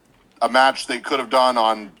just a match they could have done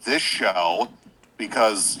on this show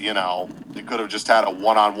because, you know, they could have just had a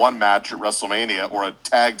one-on-one match at WrestleMania or a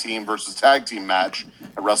tag team versus tag team match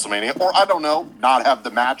at WrestleMania. Or, I don't know, not have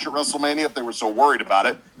the match at WrestleMania if they were so worried about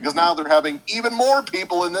it, because now they're having even more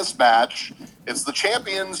people in this match. It's the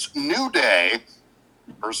champions New Day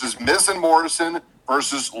versus Miz and Morrison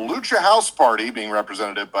versus Lucha House Party, being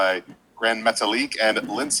represented by Grand Metalik and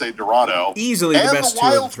Lince Dorado. Easily the best two.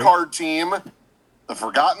 And the wild 2 card team, the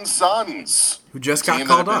Forgotten Sons, who just got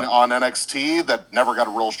called up on NXT that never got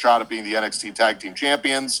a real shot at being the NXT Tag Team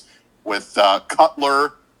Champions, with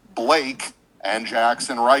Cutler, Blake, and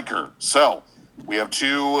Jackson Riker. So we have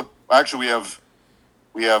two. Actually,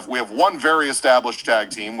 we have one very established tag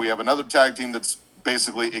team. We have another tag team that's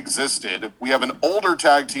basically existed. We have an older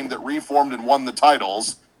tag team that reformed and won the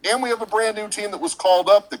titles. And we have a brand new team that was called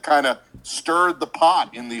up that kind of stirred the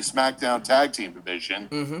pot in the SmackDown Tag Team division.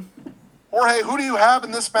 Mm-hmm. Jorge, who do you have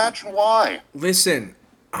in this match and why? Listen,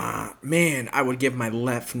 man, I would give my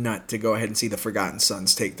left nut to go ahead and see the Forgotten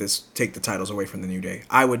Sons take the titles away from the New Day.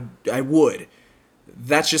 I would.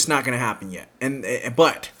 That's just not going to happen yet.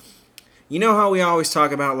 But you know how we always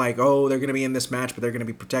talk about, like, oh, they're going to be in this match, but they're going to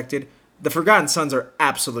be protected? The Forgotten Sons are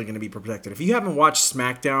absolutely going to be protected. If you haven't watched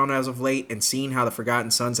SmackDown as of late and seen how the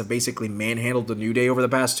Forgotten Sons have basically manhandled the New Day over the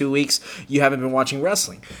past 2 weeks, you haven't been watching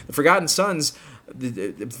wrestling. The Forgotten Sons,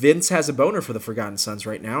 Vince has a boner for the Forgotten Sons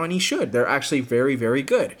right now, and he should. They're actually very, very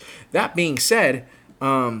good. That being said,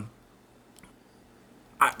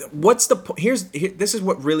 what's the point? This is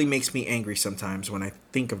what really makes me angry sometimes when I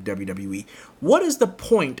think of WWE. What is the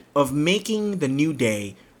point of making the New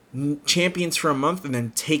Day champions for a month and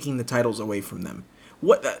then taking the titles away from them?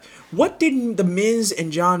 What did the Miz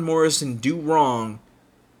and John Morrison do wrong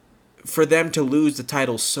for them to lose the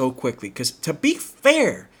titles so quickly? Because to be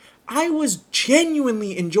fair, I was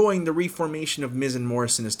genuinely enjoying the reformation of Miz and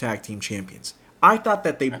Morrison as tag team champions. I thought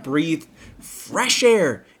that they breathed fresh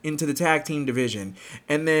air into the tag team division.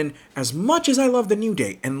 And then, as much as I love the New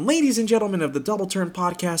Day, and ladies and gentlemen of the Double Turn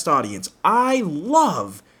podcast audience, I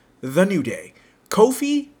love the New Day.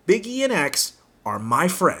 Kofi, Big E, and X are my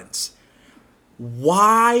friends.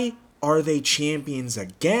 Why are they champions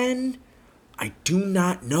again? I do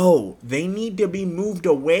not know. They need to be moved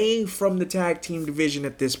away from the tag team division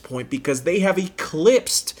at this point because they have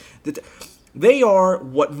eclipsed they are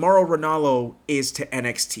what Mauro Ranallo is to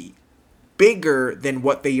NXT. Bigger than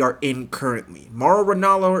what they are in currently. Mauro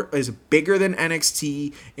Ranallo is bigger than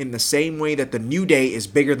NXT in the same way that the New Day is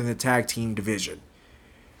bigger than the tag team division.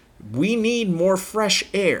 We need more fresh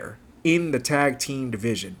air in the tag team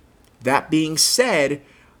division. That being said,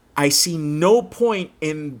 I see no point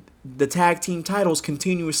in the tag team titles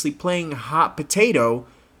continuously playing hot potato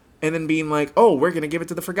and then being like, oh, we're going to give it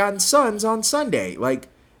to the Forgotten Sons on Sunday. Like,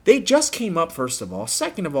 they just came up, first of all.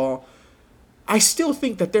 Second of all, I still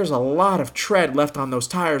think that there's a lot of tread left on those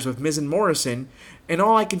tires with Miz and Morrison, and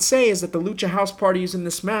all I can say is that the Lucha House Party is in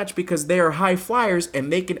this match because they are high flyers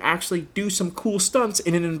and they can actually do some cool stunts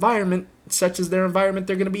in an environment such as their environment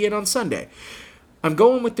they're going to be in on Sunday. I'm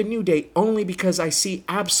going with the New Day only because I see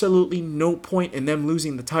absolutely no point in them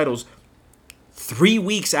losing the titles 3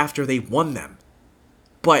 weeks after they won them.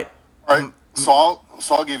 But All right. So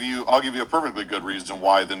I'll give you a perfectly good reason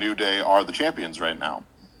why the New Day are the champions right now.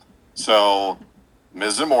 So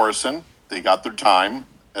Miz and Morrison, they got their time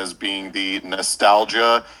as being the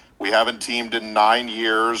nostalgia. We haven't teamed in 9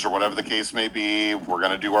 years or whatever the case may be. We're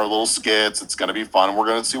going to do our little skits. It's going to be fun. And we're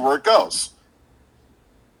going to see where it goes.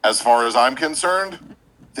 As far as I'm concerned,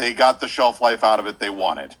 they got the shelf life out of it they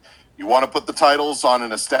wanted. You want to put the titles on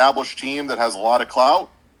an established team that has a lot of clout?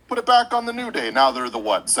 Put it back on the New Day. Now they're the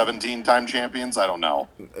 17-time champions? I don't know.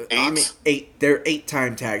 8? I mean, 8. They're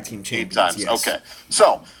 8-time tag team champions. 8 times. Yes. Okay.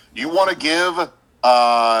 So you want to give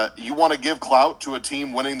clout to a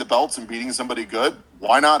team winning the belts and beating somebody good?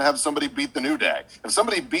 Why not have somebody beat the New Day? If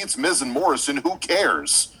somebody beats Miz and Morrison, who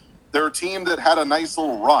cares? They're a team that had a nice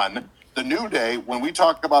little run. The New Day, when we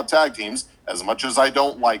talk about tag teams, as much as I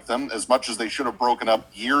don't like them, as much as they should have broken up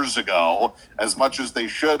years ago, as much as they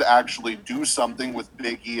should actually do something with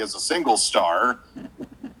Big E as a single star,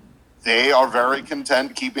 they are very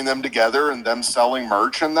content keeping them together and them selling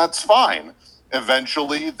merch, and that's fine.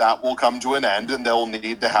 Eventually, that will come to an end, and they'll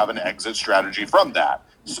need to have an exit strategy from that.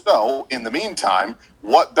 So, in the meantime,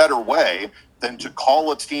 what better way than to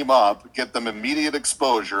call a team up, get them immediate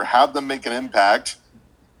exposure, have them make an impact,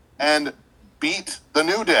 and beat the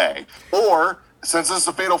New Day? Or, since this is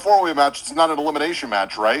a fatal 4-way match, it's not an elimination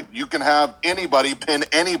match, right? You can have anybody pin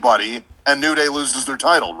anybody, and New Day loses their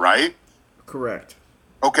title, right? Correct.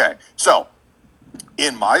 Okay, so,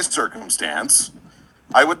 in my circumstance,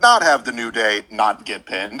 I would not have the New Day not get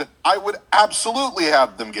pinned. I would absolutely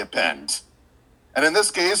have them get pinned. And in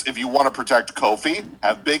this case, if you want to protect Kofi,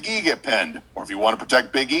 have Big E get pinned. Or if you want to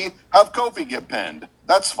protect Big E, have Kofi get pinned.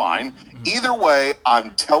 That's fine. Either way,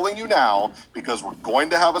 I'm telling you now, because we're going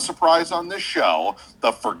to have a surprise on this show,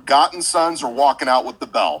 the Forgotten Sons are walking out with the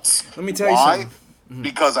belts. Let me tell you something.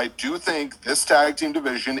 Because I do think this tag team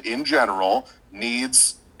division in general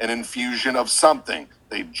needs an infusion of something.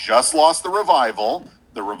 They just lost the Revival.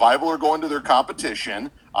 The Revival are going to their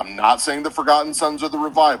competition. I'm not saying the Forgotten Sons are the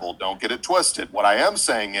Revival. Don't get it twisted. What I am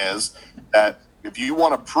saying is that if you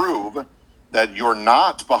want to prove that you're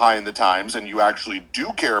not behind the times and you actually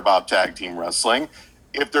do care about tag team wrestling,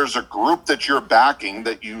 if there's a group that you're backing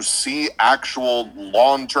that you see actual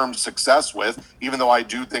long-term success with, even though I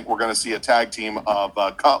do think we're going to see a tag team of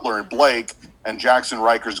Cutler and Blake, and Jackson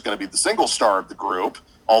Riker is going to be the single star of the group,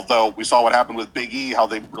 although we saw what happened with Big E, how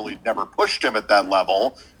they really never pushed him at that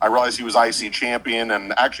level. I realize he was IC champion,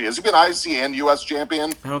 and actually, has he been IC and US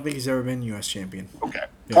champion? I don't think he's ever been US champion. Okay.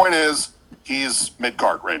 Yeah. Point is, he's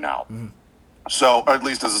mid-card right now. So, or at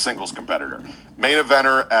least as a singles competitor. Main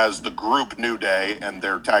eventer as the group New Day and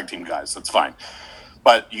their tag team guys. That's fine.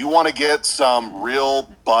 But you want to get some real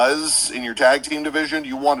buzz in your tag team division?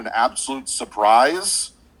 You want an absolute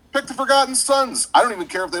surprise? Pick the Forgotten Sons. I don't even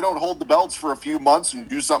care if they don't hold the belts for a few months and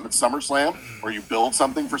do something at SummerSlam, or you build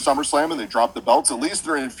something for SummerSlam and they drop the belts. At least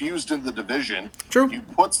they're infused into the division. True. You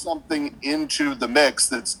put something into the mix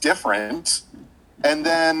that's different, and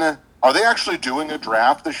then... Are they actually doing a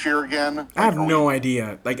draft this year again? I have no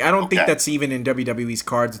idea. I don't think that's even in WWE's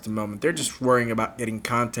cards at the moment. They're just worrying about getting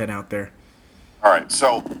content out there. All right.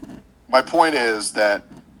 So my point is that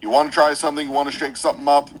you want to try something, you want to shake something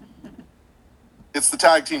up. It's the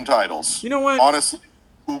tag team titles. You know what? Honestly,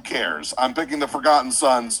 who cares? I'm picking the Forgotten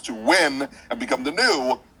Sons to win and become the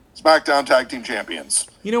new SmackDown Tag Team Champions.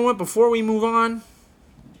 You know what? Before we move on,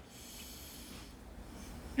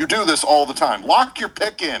 you do this all the time. Lock your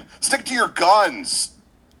pick in. Stick to your guns.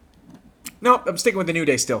 No, I'm sticking with the New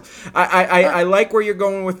Day still. I like where you're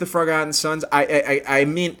going with the Forgotten Sons. I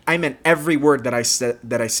meant every word that I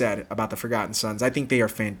said about the Forgotten Sons. I think they are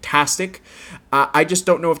fantastic. I just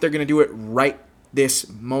don't know if they're going to do it right this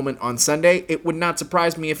moment on Sunday. It would not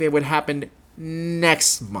surprise me if it would happen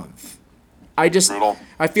next month. Brutal.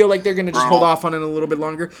 I feel like they're going to just hold off on it a little bit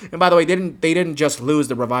longer. And by the way, they didn't just lose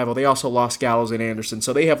the Revival. They also lost Gallows and Anderson.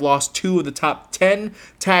 So they have lost 2 of the top 10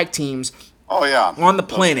 tag teams on the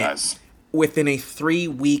planet within a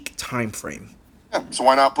 3-week time frame. Yeah, so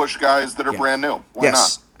why not push guys that are brand new? Why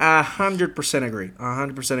not? 100% agree.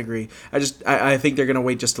 100% agree. I think they're going to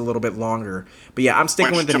wait just a little bit longer. But yeah, I'm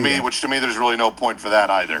sticking with the New Day. Which to me, there's really no point for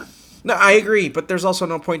that either. No, I agree, but there's also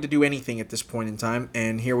no point to do anything at this point in time,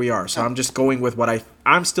 and here we are. So I'm just going with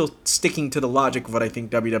I'm still sticking to the logic of what I think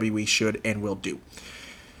WWE should and will do.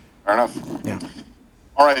 Fair enough. Yeah.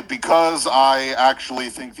 All right, because I actually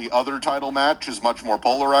think the other title match is much more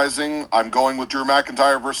polarizing, I'm going with Drew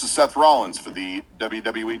McIntyre versus Seth Rollins for the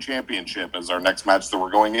WWE Championship as our next match that we're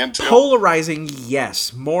going into. Polarizing,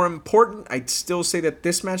 yes. More important, I'd still say that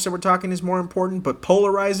this match that we're talking is more important, but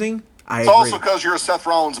polarizing, I It's agree. also because you're a Seth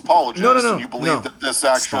Rollins apologist No, and you believe that this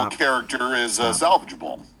actual Stop. character is Stop.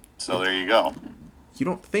 salvageable. So there you go. You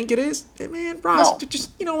don't think it is? Hey, man, Ross, No.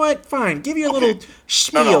 just, you know what? Fine. Give you a Okay. little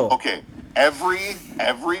spiel. Okay.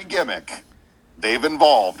 Every gimmick they've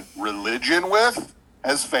involved religion with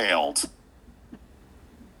has failed.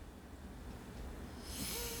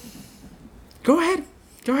 Go ahead.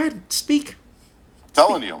 Go ahead. Speak.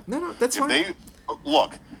 Telling you. No, that's If fine.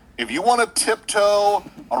 look, if you want to tiptoe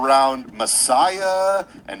around Messiah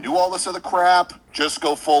and do all this other crap, just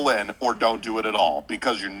go full in or don't do it at all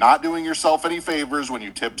because you're not doing yourself any favors when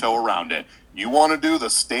you tiptoe around it. You want to do the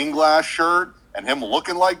stained glass shirt and him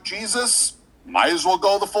looking like Jesus? Might as well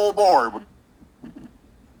go the full board.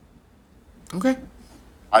 Okay.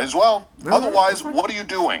 Might as well. No, Otherwise, that's fine. what are you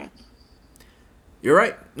doing? You're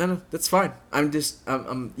right. No, that's fine. I'm just,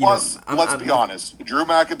 Plus, let's be honest. Drew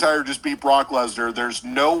McIntyre just beat Brock Lesnar. There's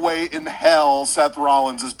no way in hell Seth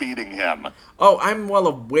Rollins is beating him. Oh, I'm well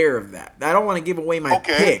aware of that. I don't want to give away my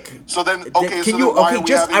pick. So then, Can so you? then why Okay, are we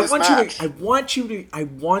just having this match? I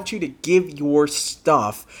want you to give your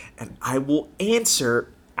stuff, and I will answer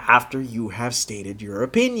after you have stated your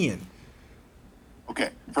opinion.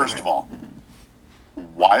 Okay, first of all,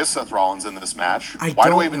 why is Seth Rollins in this match? I Why do I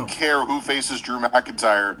don't even know. care who faces Drew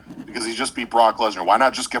McIntyre? Because he just beat Brock Lesnar. Why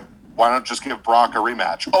not just give Brock a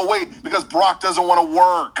rematch? Oh wait, because Brock doesn't want to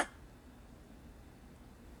work.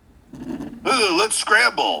 Ugh, let's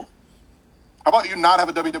scramble. How about you not have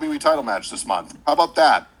a WWE title match this month? How about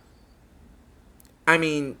that? I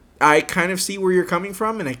mean, I kind of see where you're coming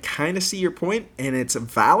from, and I kind of see your point, and it's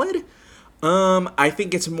valid. I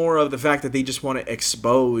think it's more of the fact that they just want to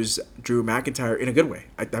expose Drew McIntyre in a good way.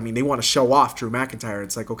 I mean, they want to show off Drew McIntyre.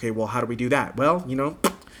 It's like, okay, well, how do we do that? Well, throw You know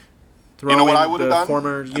what I in would have the done?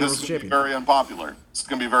 former And this Universal is gonna be Champion. very unpopular. This is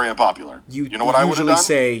going to be very unpopular. You know what I would have usually done?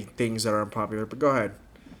 say things that are unpopular, but go ahead.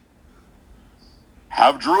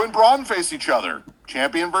 Have Drew and Braun face each other.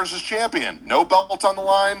 Champion versus champion. No belt on the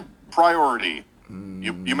line. Priority.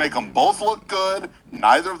 You make them both look good.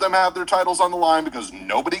 Neither of them have their titles on the line because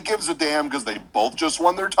nobody gives a damn because they both just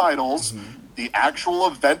won their titles. The actual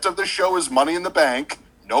event of the show is Money in the Bank.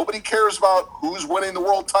 Nobody cares about who's winning the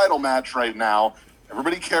world title match right now.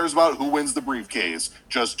 Everybody cares about who wins the briefcase.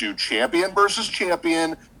 Just do champion versus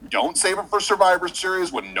champion. Don't save it for Survivor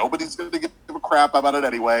Series when nobody's going to give a crap about it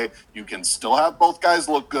anyway. You can still have both guys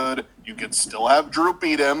look good. You can still have Drew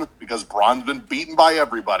beat him because Braun's been beaten by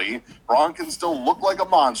everybody. Braun can still look like a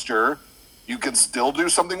monster. You can still do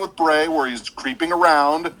something with Bray where he's creeping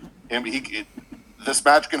around. This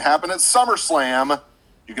match can happen at SummerSlam.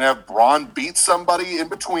 You can have Braun beat somebody in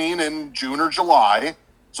between in June or July.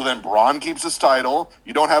 So then Braun keeps his title.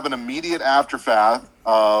 You don't have an immediate aftermath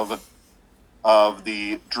of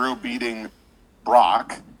the Drew beating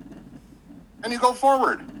Brock. And you go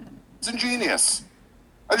forward. It's ingenious.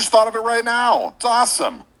 I just thought of it right now. It's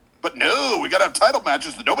awesome. But no, we got to have title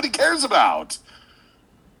matches that nobody cares about.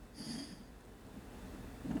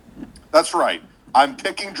 That's right. I'm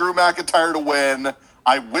picking Drew McIntyre to win.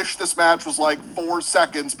 I wish this match was like 4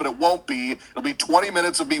 seconds, but it won't be. It'll be 20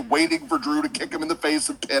 minutes of me waiting for Drew to kick him in the face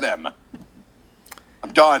and pin him.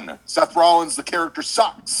 I'm done. Seth Rollins, the character,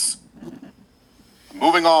 sucks.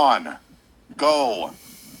 Moving on. Go.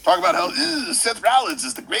 Talk about how Seth Rollins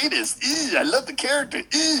is the greatest. I love the character.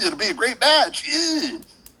 It'll be a great match.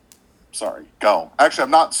 Sorry. Go. Actually,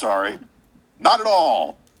 I'm not sorry. Not at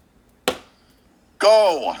all.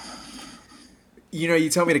 Go. You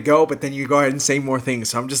tell me to go, but then you go ahead and say more things.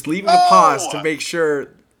 So I'm just leaving a pause to make sure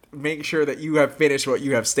that you have finished what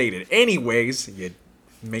you have stated. Anyways, you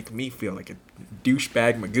make me feel like a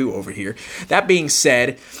douchebag Magoo over here. That being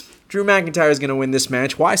said, Drew McIntyre is going to win this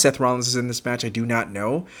match. Why Seth Rollins is in this match, I do not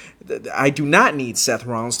know. I do not need Seth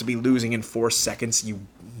Rollins to be losing in 4 seconds, you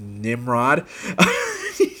Nimrod.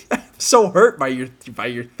 I'm so hurt by your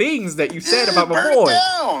things that you said about my Burn boy. it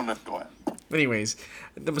down. Go ahead. Anyways,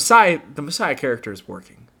 the Messiah character is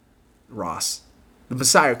working, Ross. The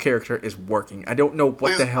Messiah character is working. I don't know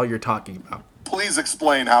what the hell you're talking about. Please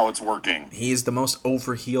explain how it's working. He is the most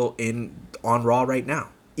over heel on Raw right now,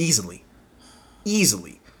 easily.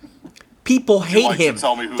 People hate Would you like him. to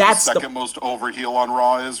tell me who That's the second most over heel on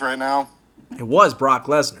Raw is right now? It was Brock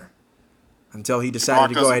Lesnar until he decided Brock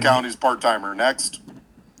to go doesn't ahead. count. He's part-timer. Next.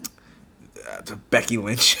 Becky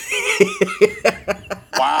Lynch.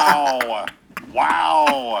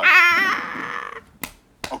 Wow.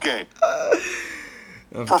 Okay.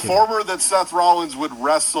 Performer that Seth Rollins would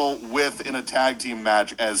wrestle with in a tag team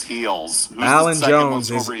match as heels. Who's Alan the second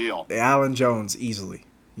Jones most over heel? Alan Jones easily.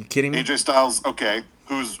 You kidding me? AJ Styles. Okay.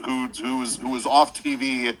 Who was off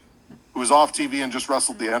TV who was off TV and just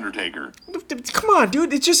wrestled The Undertaker. Come on,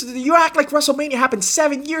 dude. It's just, you act like WrestleMania happened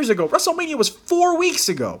 7 years ago. WrestleMania was 4 weeks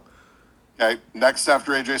ago. Okay, next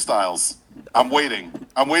after AJ Styles. I'm waiting.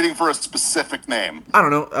 I'm waiting for a specific name. I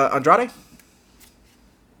don't know. Andrade?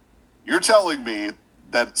 You're telling me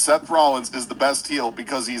that Seth Rollins is the best heel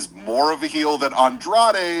because he's more of a heel than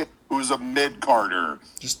Andrade, who's a mid-carder.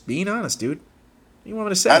 Just being honest, dude. What do you want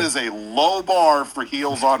me to say? That is a low bar for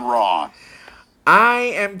heels on Raw. I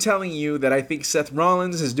am telling you that I think Seth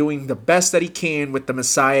Rollins is doing the best that he can with the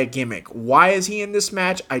Messiah gimmick. Why is he in this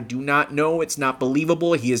match? I do not know. It's not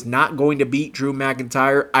believable. He is not going to beat Drew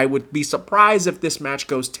McIntyre. I would be surprised if this match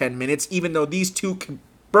goes 10 minutes, even though these two can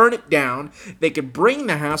burn it down. They could bring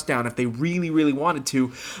the house down if they really, really wanted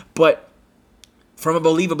to. But from a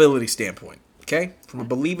believability standpoint, okay? From a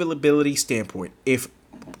believability standpoint, if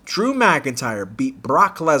Drew McIntyre beat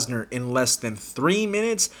Brock Lesnar in less than 3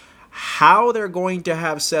 minutes, how they're going to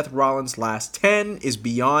have Seth Rollins last 10 is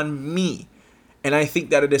beyond me. And I think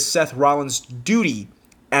that it is Seth Rollins' duty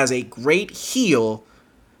as a great heel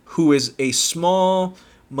who is a small,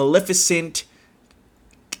 maleficent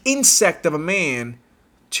insect of a man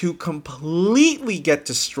to completely get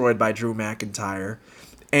destroyed by Drew McIntyre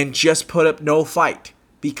and just put up no fight.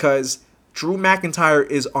 Because Drew McIntyre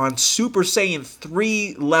is on Super Saiyan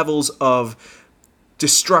 3 levels of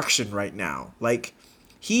destruction right now. Like,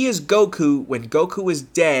 he is Goku when Goku is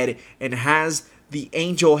dead and has the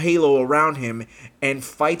angel halo around him and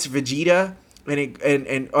fights Vegeta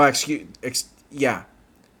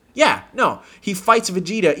he fights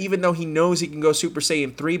Vegeta even though he knows he can go Super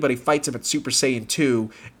Saiyan 3, but he fights him at Super Saiyan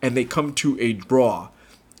 2 and they come to a draw.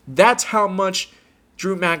 That's how much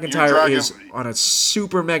Drew McIntyre is on a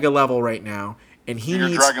super mega level right now. And your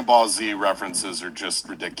Dragon Ball Z references are just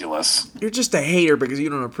ridiculous. You're just a hater because you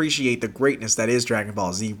don't appreciate the greatness that is Dragon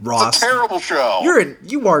Ball Z, Ross. It's a terrible show.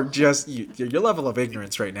 Your level of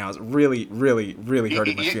ignorance right now is really, really, really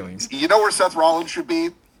hurting my feelings. You know where Seth Rollins should be?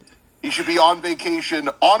 He should be on vacation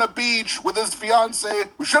on a beach with his fiance,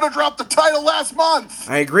 who should have dropped the title last month.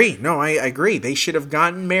 I agree. No, I agree. They should have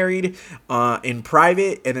gotten married in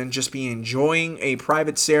private and then just be enjoying a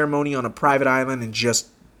private ceremony on a private island and just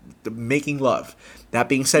making love. That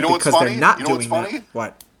being said, because they're not doing that.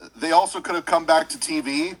 What? They also could have come back to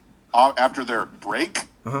TV after their break.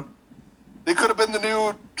 Uh-huh. They could have been the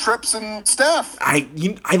new Trips and Steph. I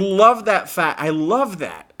love that fact. I love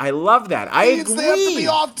that. I agree. They have to be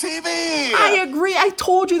off TV. I agree. I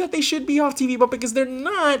told you that they should be off TV, but because they're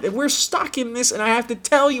not, we're stuck in this, and I have to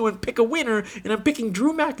tell you and pick a winner, and I'm picking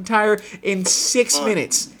Drew McIntyre in 6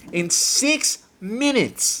 minutes. In 6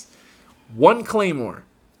 minutes. 1 Claymore.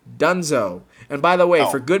 Dunzo. And by the way,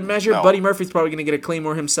 for good measure, Buddy Murphy's probably going to get a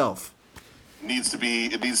Claymore himself. It needs to be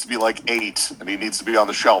like 8, and he needs to be on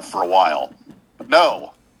the shelf for a while. But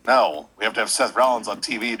no, we have to have Seth Rollins on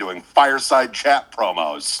TV doing fireside chat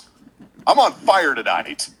promos. I'm on fire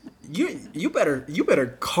tonight. You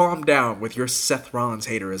better calm down with your Seth Rollins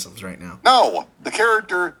haterisms right now. No, the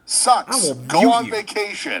character sucks. I will go on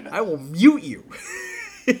vacation. I will mute you.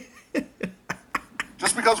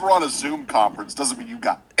 Just because we're on a Zoom conference doesn't mean you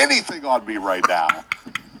got anything on me right now.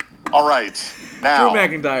 All right, now, Drew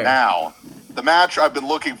McIntyre. Now, the match I've been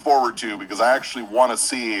looking forward to because I actually want to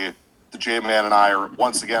see the J-Man and I are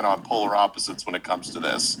once again on polar opposites when it comes to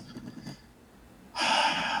this.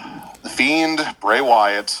 The Fiend, Bray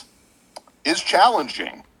Wyatt, is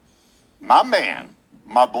challenging my man,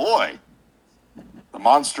 my boy, the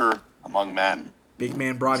monster among men. Big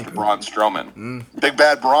man Braun Strowman. Big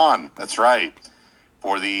bad Braun, that's right.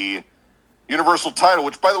 For the Universal title,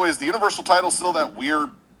 which, by the way, is the Universal title still that weird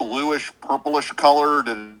bluish, purplish color? Or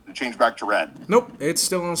did it change back to red? Nope, it's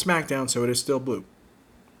still on SmackDown, so it is still blue.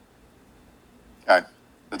 Okay.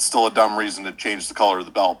 It's still a dumb reason to change the color of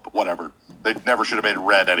the belt, but whatever. They never should have made it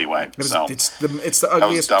red anyway. It's the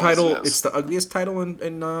ugliest title. It's the ugliest title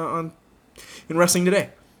in wrestling today.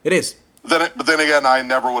 It is. But then again, I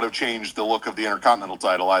never would have changed the look of the Intercontinental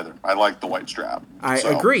title either. I like the white strap. I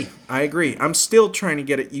agree. I'm still trying to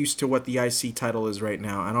get it used to what the IC title is right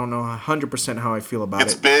now. I don't know 100% how I feel about it.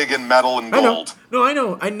 It's big and metal and gold.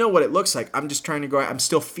 I know what it looks like. I'm just trying to go out. I'm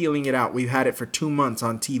still feeling it out. We've had it for 2 months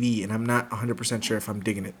on TV, and I'm not 100% sure if I'm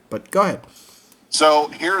digging it. But go ahead. So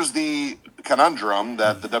here's the conundrum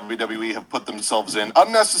that the WWE have put themselves in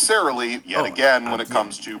unnecessarily yet again when it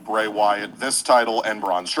comes to Bray Wyatt, this title, and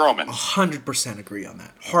Braun Strowman. 100% agree on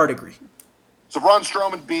that. Hard agree. So Braun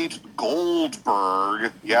Strowman beat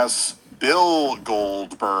Goldberg. Yes, Bill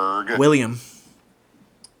Goldberg. William.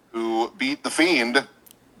 Who beat The Fiend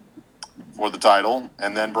for the title.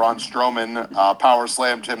 And then Braun Strowman power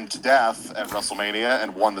slammed him to death at WrestleMania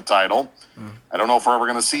and won the title. I don't know if we're ever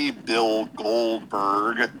going to see Bill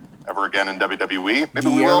Goldberg ever again in WWE. Maybe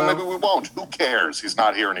we Guillermo? will, maybe we won't. Who cares? He's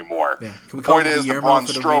not here anymore. Yeah. Can we The call point him is that Guillermo Braun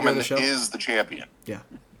for the remainder of the Strowman show? is the champion. Yeah.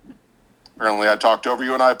 Apparently I talked over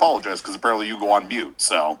you and I apologize because apparently you go on mute.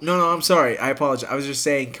 So No, I'm sorry. I apologize. I was just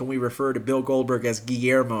saying, can we refer to Bill Goldberg as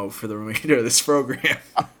Guillermo for the remainder of this program?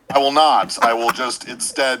 I will not. I will just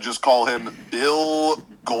instead just call him Bill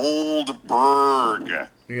Goldberg.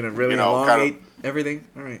 You're going to really kind elongate of, everything?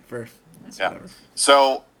 All right, first. yeah. Whatever.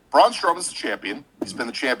 So Braun Strowman's the champion. He's been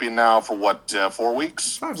the champion now for what, 4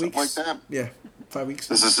 weeks? 5 Something weeks. like that. Yeah, 5 weeks.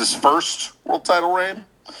 This is his first world title reign,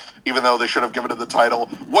 even though they should have given him the title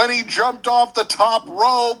when he jumped off the top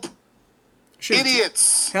rope.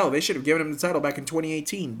 Idiots. Hell, they should have given him the title back in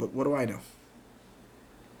 2018, but what do I know?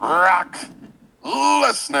 Brock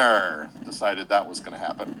Lesnar decided that was going to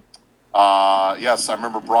happen. Yes, I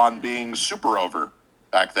remember Braun being super over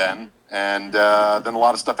back then, and then a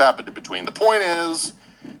lot of stuff happened in between. The point is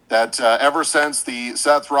that ever since the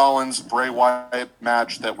Seth Rollins-Bray Wyatt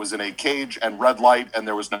match that was in a cage and red light and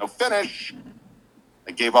there was no finish,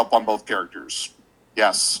 I gave up on both characters.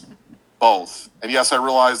 Yes, both. And yes, I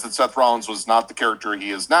realized that Seth Rollins was not the character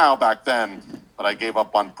he is now back then, but I gave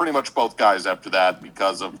up on pretty much both guys after that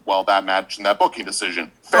because of, well, that match and that booking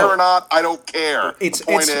decision. Fair or not, I don't care. It's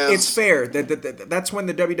fair. That's when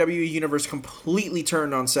the WWE universe completely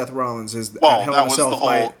turned on Seth Rollins. Well, that was the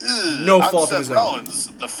whole, no I'm fault Seth of his Rollins.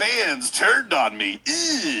 The fans turned on me.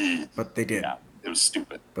 But they did. Yeah, it was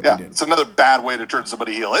stupid. But yeah, they did. It's another bad way to turn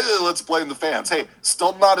somebody heel. Hey, let's blame the fans. Hey,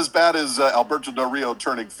 still not as bad as Alberto Del Rio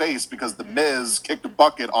turning face because The Miz kicked a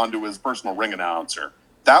bucket onto his personal ring announcer.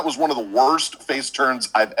 That was one of the worst face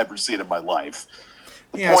turns I've ever seen in my life.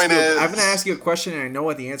 I'm going to ask you a question, and I know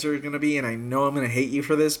what the answer is going to be, and I know I'm going to hate you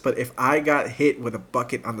for this, but if I got hit with a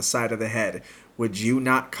bucket on the side of the head, would you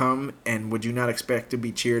not come and would you not expect to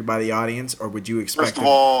be cheered by the audience, or would you expect?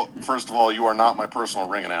 First of all, you are not my personal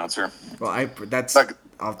ring announcer. Well,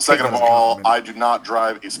 second of all, I do not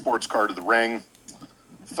drive a sports car to the ring.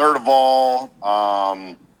 Third of all,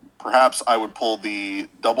 perhaps I would pull the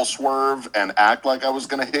double swerve and act like I was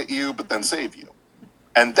going to hit you, but then save you.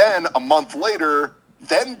 And then a month later,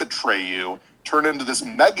 then betray you, turn into this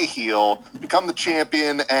mega heel, become the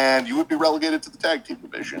champion, and you would be relegated to the tag team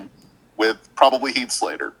division with probably Heath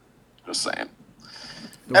Slater. Just saying.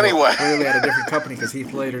 Anyway. Clearly at a different company because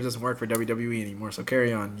Heath Slater doesn't work for WWE anymore, so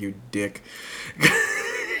carry on, you dick.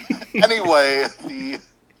 Anyway, the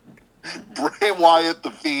Bray Wyatt,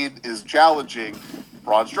 the Fiend, is challenging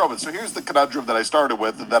Braun Strowman. So here's the conundrum that I started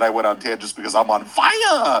with and that I went on tangents because I'm on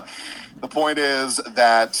fire. The point is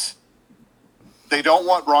that they don't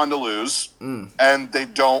want Braun to lose and they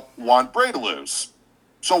don't want Bray to lose.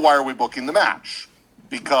 So why are we booking the match?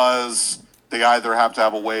 Because they either have to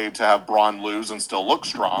have a way to have Braun lose and still look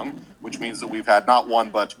strong, which means that we've had not one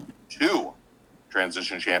but two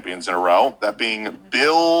transition champions in a row, that being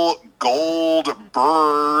Bill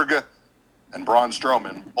Goldberg and Braun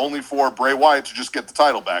Strowman, only for Bray Wyatt to just get the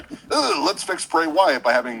title back. Let's fix Bray Wyatt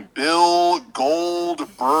by having Bill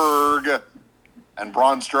Goldberg and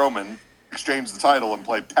Braun Strowman exchange the title and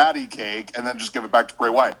play patty cake and then just give it back to Bray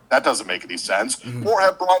Wyatt. That doesn't make any sense. Mm-hmm. Or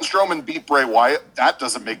have Braun Strowman beat Bray Wyatt. That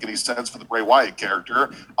doesn't make any sense for the Bray Wyatt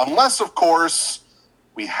character. Unless, of course,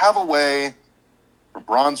 we have a way for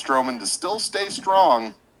Braun Strowman to still stay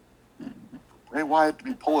strong, for Bray Wyatt to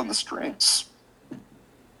be pulling the strings.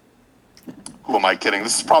 Who am I kidding?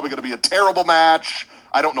 This is probably going to be a terrible match.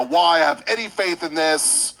 I don't know why I have any faith in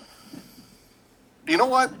this. You know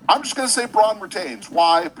what? I'm just going to say Braun retains.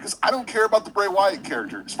 Why? Because I don't care about the Bray Wyatt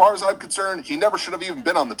character. As far as I'm concerned, he never should have even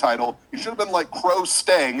been on the title. He should have been like Crow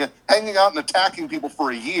Sting, hanging out and attacking people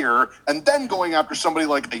for a year, and then going after somebody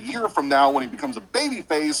like a year from now when he becomes a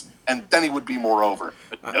babyface, and then he would be more over.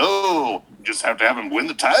 But no, you just have to have him win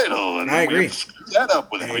the title. And I agree. We have to screw that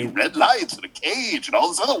up with having red lights and a cage and all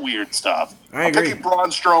this other weird stuff. I agree. I'm picking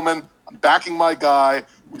Braun Strowman. I'm backing my guy.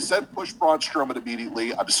 We said push Braun Strowman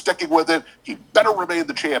immediately. I'm sticking with it. He better remain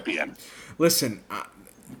the champion. Listen,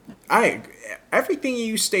 everything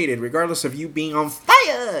you stated, regardless of you being on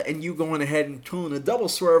fire and you going ahead and pulling a double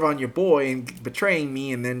swerve on your boy and betraying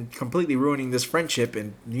me and then completely ruining this friendship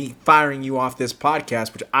and me firing you off this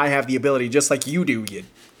podcast, which I have the ability just like you do, you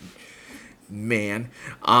man.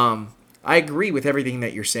 I agree with everything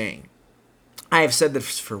that you're saying. I have said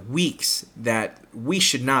this for weeks that we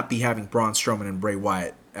should not be having Braun Strowman and Bray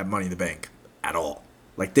Wyatt at Money in the Bank at all.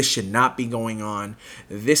 Like, this should not be going on.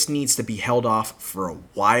 This needs to be held off for a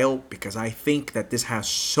while because I think that this has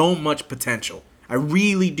so much potential. I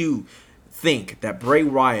really do think that Bray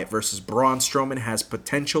Wyatt versus Braun Strowman has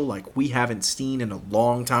potential like we haven't seen in a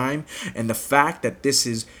long time. And the fact that this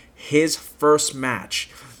is his first match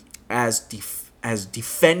as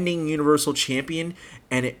defending Universal Champion,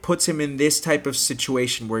 and it puts him in this type of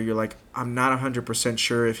situation where you're like, I'm not 100%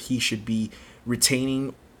 sure if he should be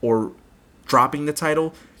retaining or dropping the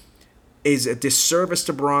title, is a disservice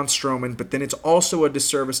to Braun Strowman, but then it's also a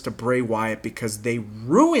disservice to Bray Wyatt because they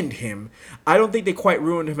ruined him. I don't think they quite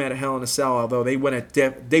ruined him at Hell in a Cell, although they went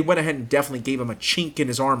ahead and definitely gave him a chink in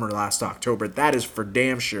his armor last October. That is for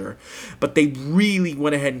damn sure. But they really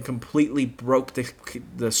went ahead and completely broke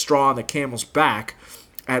the straw on the camel's back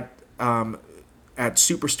at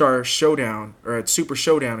Superstar Showdown, or at Super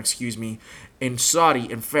Showdown, excuse me, in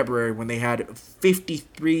Saudi in February when they had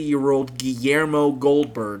 53-year-old Guillermo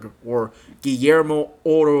Goldberg, or Guillermo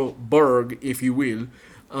Oro Berg, if you will,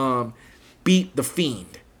 beat The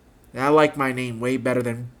Fiend. I like my name way better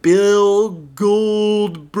than Bill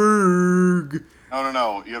Goldberg.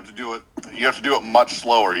 No. You have to do it. You have to do it much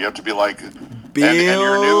slower. You have to be like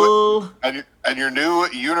Bill. And your new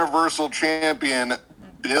Universal Champion,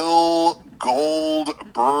 Bill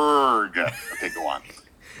Goldberg. Okay, go on.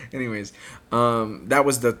 Anyways, that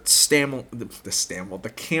was the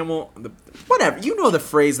camel, whatever. You know the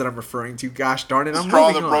phrase that I'm referring to. Gosh darn it, I'm straw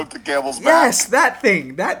moving that on. broke the camel's back. Yes, that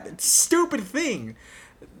thing, that stupid thing.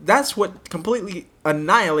 That's what completely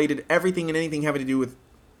annihilated everything and anything having to do with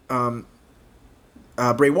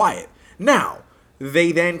Bray Wyatt. Now,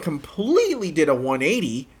 they then completely did a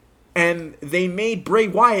 180, and they made Bray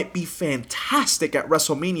Wyatt be fantastic at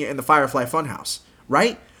WrestleMania in the Firefly Funhouse,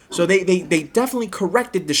 right? So they definitely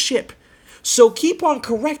corrected the ship. So keep on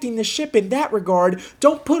correcting the ship in that regard.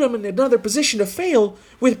 Don't put him in another position to fail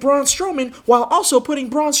with Braun Strowman while also putting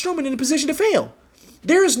Braun Strowman in a position to fail.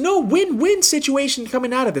 There is no win-win situation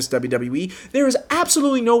coming out of this, WWE. There is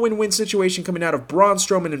absolutely no win-win situation coming out of Braun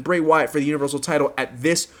Strowman and Bray Wyatt for the Universal title at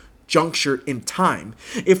this juncture in time.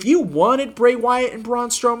 If you wanted Bray Wyatt and Braun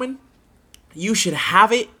Strowman, you should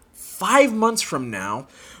have it 5 months from now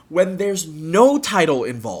when there's no title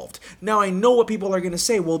involved. Now, I know what people are going to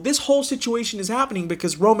say. Well, this whole situation is happening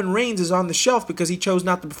because Roman Reigns is on the shelf because he chose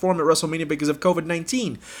not to perform at WrestleMania because of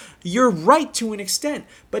COVID-19. You're right to an extent.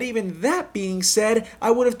 But even that being said,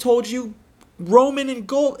 I would have told you Roman and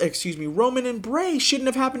Bray shouldn't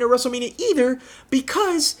have happened at WrestleMania either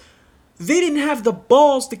because they didn't have the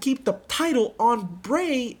balls to keep the title on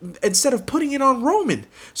Bray instead of putting it on Roman.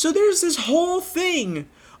 So there's this whole thing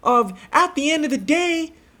of, at the end of the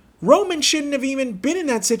day, Roman shouldn't have even been in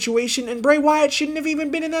that situation, and Bray Wyatt shouldn't have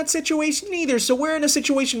even been in that situation either. So we're in a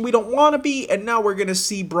situation we don't want to be, and now we're going to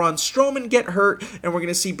see Braun Strowman get hurt, and we're going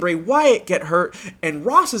to see Bray Wyatt get hurt, and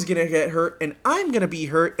Ross is going to get hurt, and I'm going to be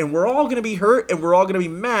hurt, and we're all going to be hurt, and we're all going to be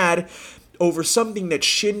mad over something that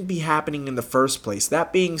shouldn't be happening in the first place.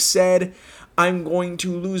 That being said, I'm going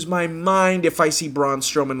to lose my mind if I see Braun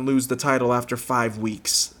Strowman lose the title after 5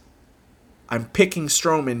 weeks. I'm picking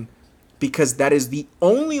Strowman because that is the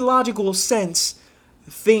only logical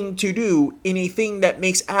thing to do in a thing that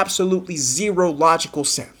makes absolutely zero logical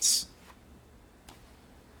sense.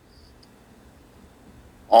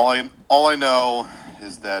 All I know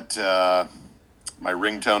is that my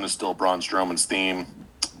ringtone is still Braun Strowman's theme.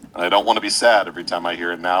 And I don't want to be sad every time I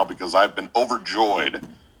hear it now because I've been overjoyed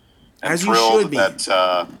and as you should thrilled be.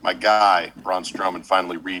 that my guy, Braun Strowman,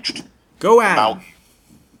 finally reached Go at Mount.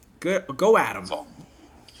 him. Go at him. That's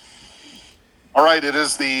all right, it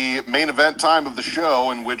is the main event time of the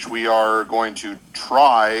show in which we are going to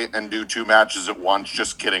try and do 2 matches at once.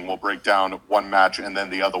 Just kidding. We'll break down one match and then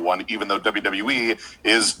the other one, even though WWE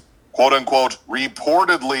is, quote-unquote,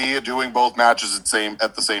 reportedly doing both matches at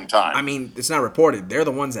the same time. I mean, it's not reported. They're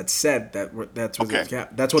the ones that said that's what Okay.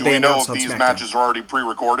 That's what Do they we know announced if on these SmackDown. matches are already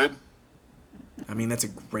pre-recorded? I mean, that's a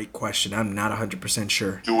great question. I'm not 100%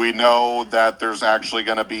 sure. Do we know that there's actually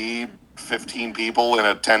going to be 15 people in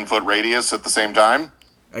a 10-foot radius at the same time?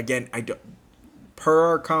 Again, per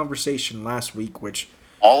our conversation last week, which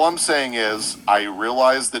all I'm saying is I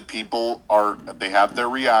realize that people they have their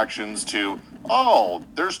reactions to, oh,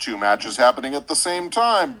 there's 2 matches happening at the same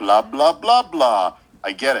time, blah, blah, blah, blah.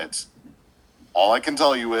 I get it. All I can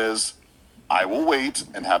tell you is I will wait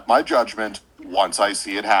and have my judgment once I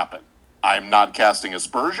see it happen. I'm not casting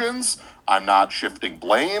aspersions. I'm not shifting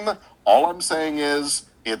blame. All I'm saying is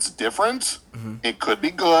it's different. Mm-hmm. It could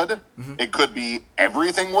be good. Mm-hmm. It could be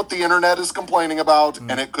everything what the internet is complaining about,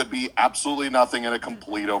 and it could be absolutely nothing and a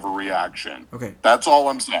complete overreaction. Okay. That's all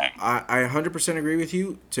I'm saying. I 100% agree with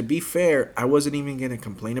you. To be fair, I wasn't even going to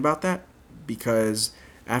complain about that because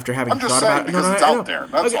after having thought about it, because it's out there.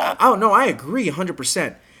 That's all. Oh, no, I agree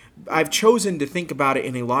 100%. I've chosen to think about it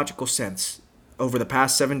in a logical sense over the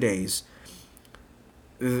past 7 days.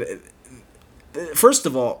 First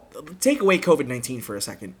of all, take away COVID-19 for a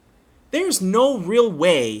second. There's no real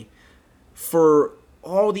way for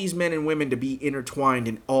all these men and women to be intertwined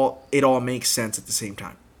and it all makes sense at the same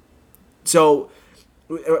time. So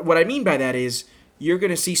what I mean by that is you're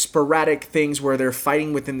going to see sporadic things where they're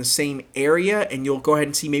fighting within the same area, and you'll go ahead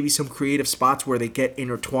and see maybe some creative spots where they get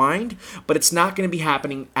intertwined, but it's not going to be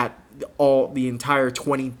happening at the entire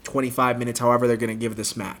 20-25 minutes, however they're going to give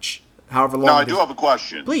this match. However long. Now, I do have a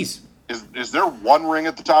question. Please. Is there one ring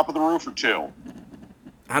at the top of the roof or two?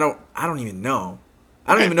 I don't even know.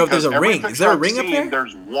 I don't even know if there's a ring. Is there a ring up there?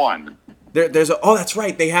 There's one. Oh, that's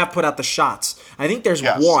right. They have put out the shots. I think there's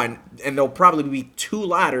one, and there'll probably be two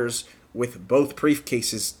ladders with both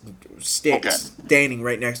briefcases standing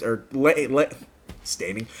right next, or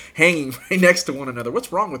hanging right next to one another.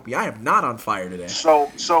 What's wrong with me? I am not on fire today.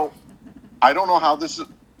 So, I don't know how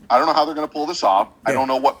I don't know how they're going to pull this off. Yeah. I don't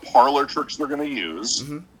know what parlor tricks they're going to use.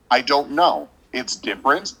 Mm-hmm. I don't know. It's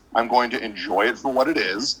different. I'm going to enjoy it for what it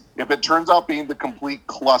is. If it turns out being the complete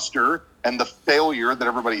cluster and the failure that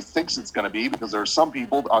everybody thinks it's going to be, because there are some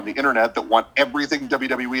people on the internet that want everything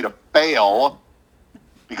WWE to fail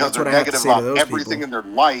because they're negative about everything in their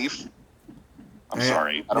life. I'm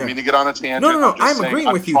sorry. I don't mean to get on a tangent. No. I'm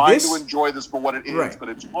agreeing with you. I'm trying to enjoy this for what it is, but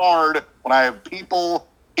it's hard when I have people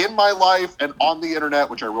in my life and on the internet,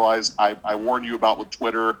 which I realize I warned you about with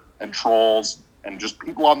Twitter and trolls and just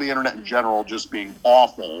people on the internet in general just being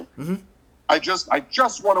awful. Mm-hmm. I just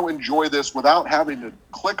want to enjoy this without having to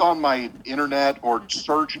click on my internet or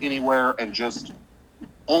search anywhere and just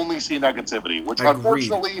only see negativity, which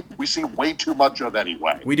unfortunately we see way too much of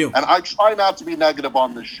anyway. We do. And I try not to be negative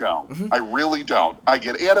on this show. Mm-hmm. I really don't. I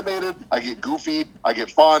get animated, I get goofy, I get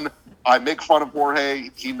fun, I make fun of Jorge.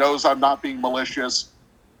 He knows I'm not being malicious,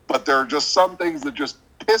 but there are just some things that just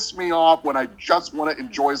piss me off when I just want to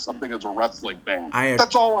enjoy something as a wrestling fan.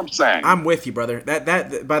 That's all I'm saying. I'm with you, brother.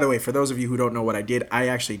 That by the way, for those of you who don't know what I did, I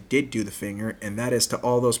actually did do the finger, and that is to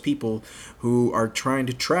all those people who are trying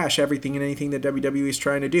to trash everything and anything that WWE is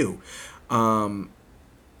trying to do. The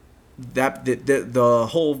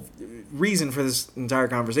whole reason for this entire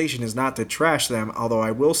conversation is not to trash them, although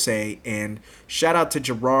I will say, and shout out to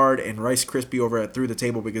Gerard and Rice Krispie over at Through the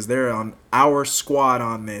Table, because they're on our squad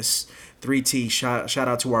on this. 3T, shout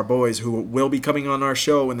out to our boys who will be coming on our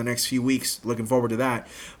show in the next few weeks. Looking forward to that.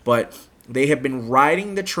 But they have been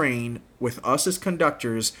riding the train with us as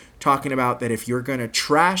conductors, talking about that if you're going to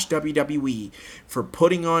trash WWE for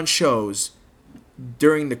putting on shows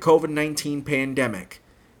during the COVID-19 pandemic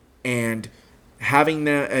and having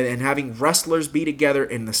wrestlers be together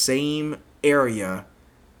in the same area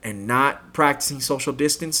and not practicing social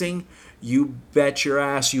distancing, you bet your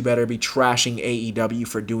ass you better be trashing AEW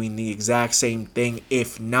for doing the exact same thing,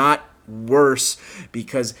 if not worse,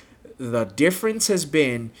 because the difference has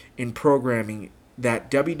been in programming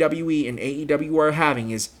that WWE and AEW are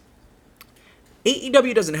having is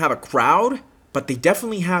AEW doesn't have a crowd, but they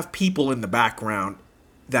definitely have people in the background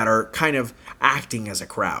that are kind of acting as a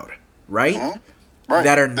crowd, right? Mm-hmm. Right.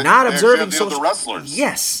 That are not observing social. The wrestlers.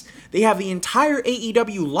 Yes, they have the entire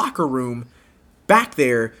AEW locker room back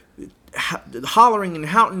there, hollering and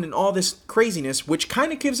houting and all this craziness, which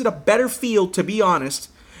kind of gives it a better feel, to be honest.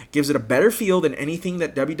 Gives it a better feel than anything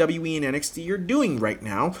that WWE and NXT are doing right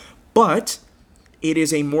now. But it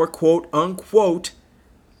is a more quote-unquote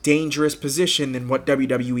dangerous position than what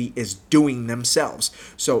WWE is doing themselves.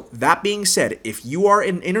 So that being said, if you are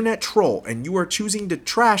an internet troll and you are choosing to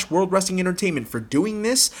trash World Wrestling Entertainment for doing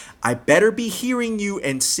this, I better be hearing you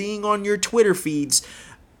and seeing on your Twitter feeds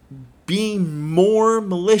being more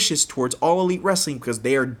malicious towards All Elite Wrestling because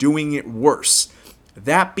they are doing it worse.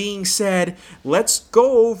 That being said, let's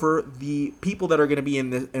go over the people that are going to be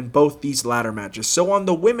in both these ladder matches. So on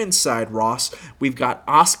the women's side, Ross, we've got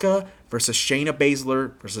Asuka versus Shayna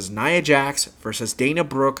Baszler versus Nia Jax versus Dana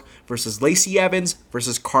Brooke versus Lacey Evans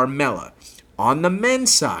versus Carmella. On the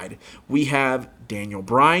men's side, we have Daniel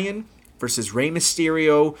Bryan versus Rey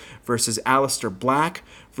Mysterio versus Aleister Black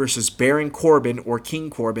versus Baron Corbin or King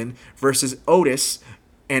Corbin versus Otis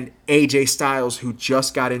and AJ Styles, who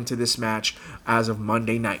just got into this match as of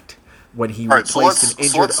Monday night when he replaced an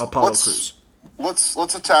injured Apollo Crews.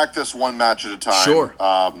 Let's attack this one match at a time. Sure.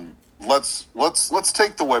 Let's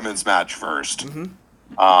take the women's match first.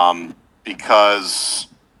 Mm-hmm. Because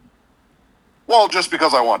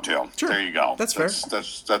I want to. Sure. There you go. That's fair.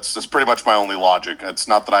 That's pretty much my only logic. It's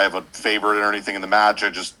not that I have a favorite or anything in the match. I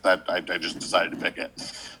just decided to pick it.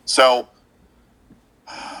 So,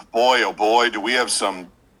 boy, oh boy, do we have some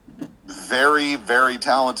very, very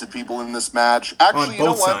talented people in this match. Actually, on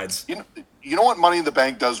both sides. You know what Money in the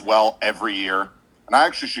Bank does well every year? And I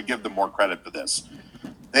actually should give them more credit for this.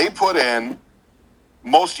 They put in,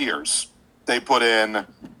 most years, they put in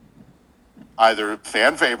either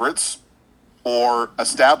fan favorites or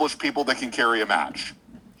established people that can carry a match.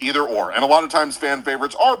 Either or. And a lot of times fan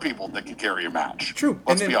favorites are people that can carry a match. True.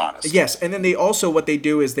 Let's be honest. Yes, and then they also, what they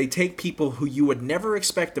do is they take people who you would never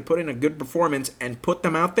expect to put in a good performance and put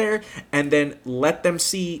them out there, and then let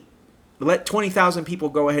 20,000 people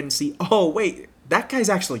go ahead and see, oh, wait, that guy's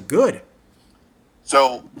actually good.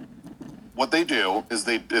 So what they do is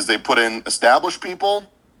they put in established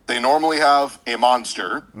people. They normally have a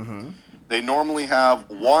monster. Mm-hmm. They normally have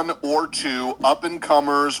one or two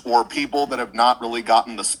up-and-comers or people that have not really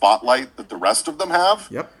gotten the spotlight that the rest of them have.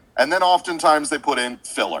 Yep. And then oftentimes they put in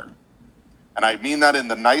filler. And I mean that in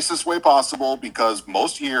the nicest way possible, because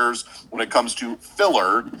most years when it comes to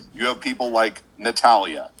filler, you have people like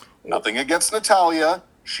Natalya. Nothing against Natalya.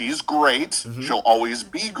 She's great. Mm-hmm. She'll always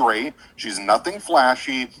be great. She's nothing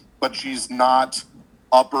flashy, but she's not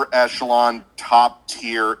upper echelon, top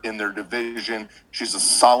tier in their division. She's a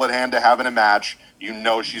solid hand to have in a match. You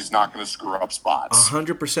know she's not going to screw up spots.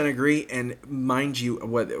 100% agree. And mind you,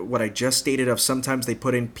 what I just stated of sometimes they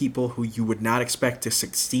put in people who you would not expect to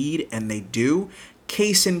succeed, and they do.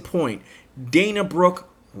 Case in point, Dana Brooke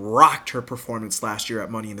rocked her performance last year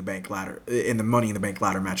at Money in the Bank ladder, in the Money in the Bank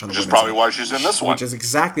ladder match on the Which is probably why she's in this one. Which is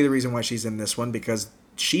exactly the reason why she's in this one, because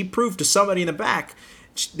she proved to somebody in the back,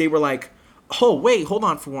 they were like, oh, wait, hold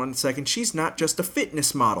on for 1 second. She's not just a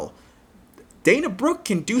fitness model. Dana Brooke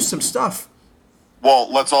can do some stuff.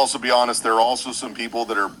 Well, let's also be honest. There are also some people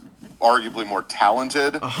that are arguably more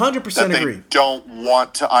talented. 100% agree. They don't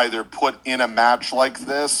want to either put in a match like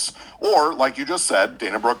this, or, like you just said,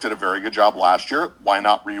 Dana Brooke did a very good job last year. Why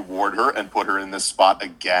not reward her and put her in this spot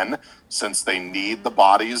again, since they need the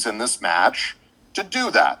bodies in this match to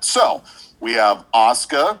do that? So we have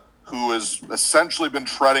Asuka, who has essentially been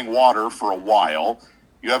treading water for a while.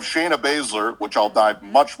 You have Shayna Baszler, which I'll dive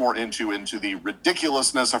much more into the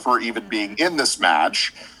ridiculousness of her even being in this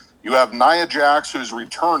match. You have Nia Jax, who's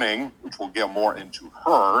returning, which we'll get more into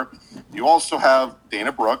her. You also have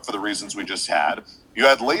Dana Brooke, for the reasons we just had. You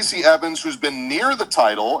had Lacey Evans, who's been near the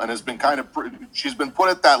title and has been she's been put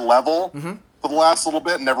at that level for the last little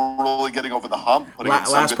bit, never really getting over the hump.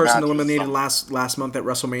 Last person eliminated last month at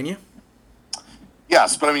WrestleMania?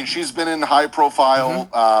 Yes, but I mean, she's been in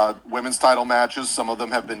high-profile women's title matches. Some of them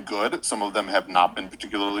have been good. Some of them have not been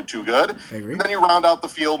particularly too good. I agree. And then you round out the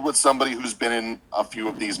field with somebody who's been in a few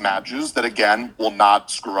of these matches that, again, will not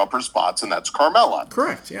screw up her spots, and that's Carmella.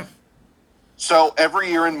 Correct, yeah. So every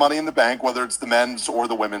year in Money in the Bank, whether it's the men's or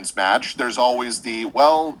the women's match, there's always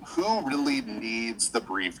who really needs the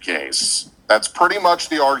briefcase? That's pretty much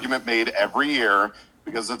the argument made every year.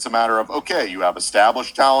 Because it's a matter of, okay, you have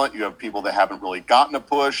established talent, you have people that haven't really gotten a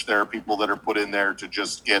push, there are people that are put in there to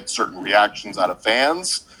just get certain reactions out of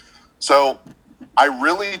fans. So I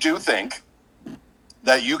really do think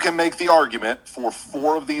that you can make the argument for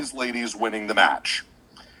 4 of these ladies winning the match.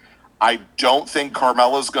 I don't think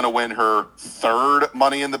Carmella's going to win her 3rd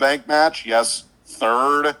Money in the Bank match. Yes,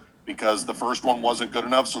 3rd, because the first one wasn't good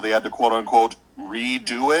enough, so they had to quote-unquote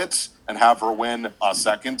redo it and have her win a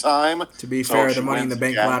second time. To be fair, the Money in the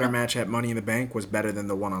Bank ladder match at Money in the Bank was better than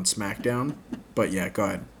the one on SmackDown. But yeah, go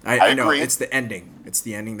ahead. I know, it's the ending. It's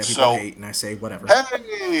the ending that people hate, and I say whatever.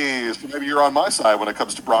 Hey, so maybe you're on my side when it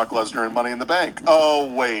comes to Brock Lesnar and Money in the Bank.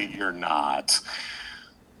 Oh, wait, you're not.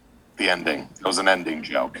 The ending. It was an ending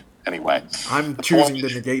joke. Anyway. I'm choosing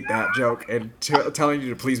to negate that joke and telling you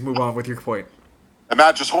to please move on with your point. The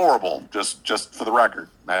match is horrible, just for the record.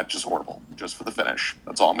 Match is horrible, just for the finish.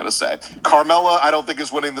 That's all I'm going to say. Carmella, I don't think,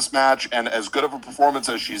 is winning this match, and as good of a performance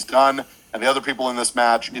as she's done, and the other people in this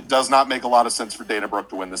match, it does not make a lot of sense for Dana Brooke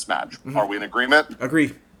to win this match. Mm-hmm. Are we in agreement?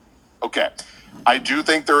 Agree. Okay. I do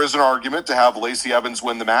think there is an argument to have Lacey Evans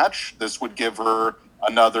win the match. This would give her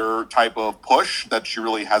another type of push that she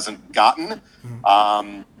really hasn't gotten.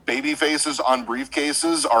 Mm-hmm. Baby faces on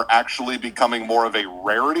briefcases are actually becoming more of a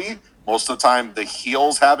rarity. Most of the time, the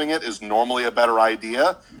heels having it is normally a better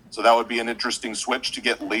idea. So that would be an interesting switch to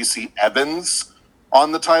get Lacey Evans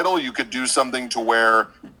on the title. You could do something to where,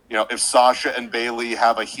 if Sasha and Bayley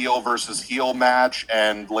have a heel versus heel match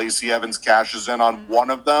and Lacey Evans cashes in on one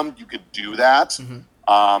of them, you could do that.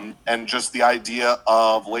 Mm-hmm. And just the idea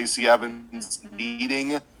of Lacey Evans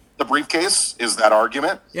needing the briefcase is that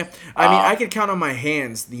argument. Yeah. I mean, I could count on my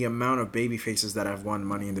hands the amount of baby faces that have won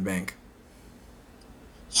Money in the Bank.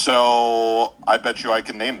 So I bet you I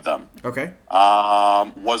can name them. Okay.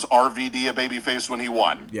 Was RVD a babyface when he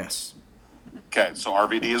won? Yes. Okay, so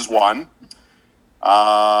RVD is one.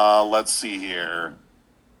 Let's see here.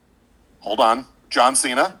 Hold on. John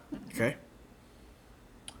Cena. Okay.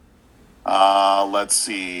 Let's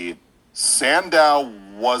see. Sandow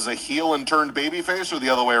was a heel and turned babyface, or the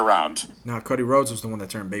other way around? No, Cody Rhodes was the one that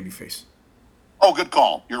turned babyface. Oh, good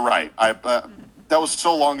call. You're right. That was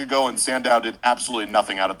so long ago, and Sandow did absolutely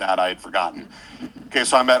nothing out of that. I had forgotten. Okay,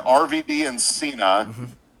 so I'm at RVD and Cena.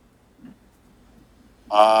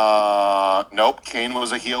 Nope. Kane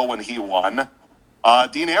was a heel when he won.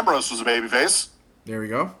 Dean Ambrose was a babyface. There we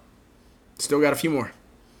go. Still got a few more.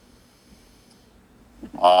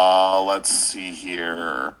 Let's see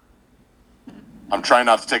here. I'm trying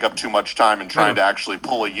not to take up too much time and trying to actually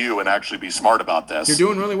pull a U and actually be smart about this. You're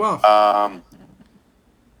doing really well.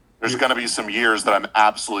 There's going to be some years that I'm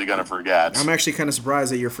absolutely going to forget. I'm actually kind of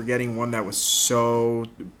surprised that you're forgetting one that was so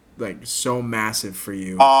massive for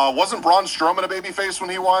you. Wasn't Braun Strowman a babyface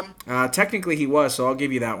when he won? Technically he was, so I'll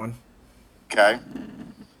give you that one. Okay.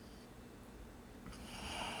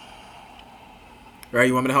 All right,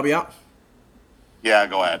 you want me to help you out? Yeah,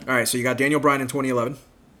 go ahead. All right, so you got Daniel Bryan in 2011.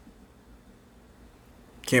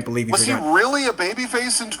 Can't believe you Was forgot. he really a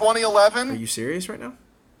babyface in 2011? Are you serious right now?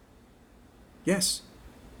 Yes.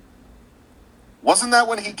 Wasn't that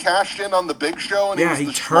when he cashed in on the Big Show and Yeah, he he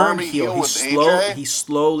was the turned smarmy heel. with AJ? He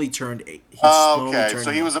slowly turned. Okay, so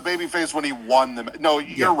he was a babyface when he won the. No,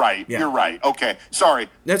 you're right. yeah. You're right. Okay, sorry.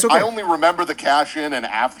 That's okay. I only remember the cash in and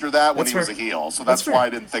after that when That's he was a fair. heel, so That's that's why fair. I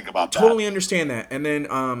didn't think about that. Totally understand that. And then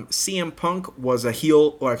CM Punk was a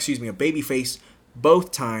heel, or excuse me, a babyface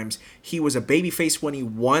both times. He was a babyface when he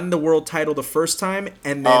won the world title the first time,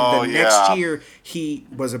 and then next year he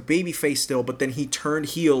was a babyface still, but then he turned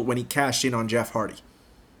heel when he cashed in on Jeff Hardy.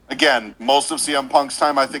 Again, most of CM Punk's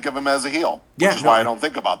time, I think of him as a heel, which is why I don't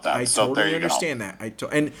think about that. I so totally there you understand go.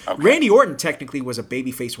 that. And Randy Orton technically was a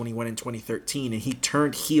babyface when he went in 2013, and he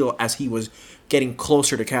turned heel as he was getting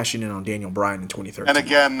closer to cashing in on Daniel Bryan in 2013. And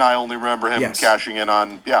again, I only remember him cashing in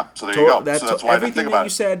on, so there you go. So that's why I didn't think about it. Everything that you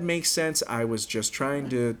said makes sense. I was just trying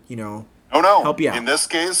to, Oh no! help you out. In this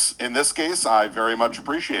case, I very much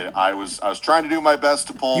appreciate it. I was trying to do my best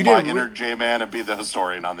to pull my inner J-man and be the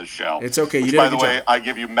historian on this show. It's okay. Which, by the way, I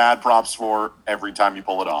give you mad props for every time you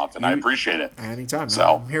pull it off, and I appreciate it. Anytime.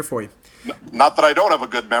 So I'm here for you. Not that I don't have a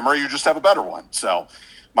good memory, you just have a better one. So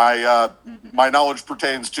my knowledge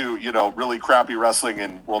pertains to really crappy wrestling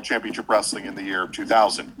and World Championship Wrestling in the year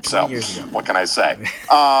 2000. So what can I say?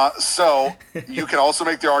 So you can also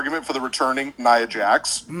make the argument for the returning Nia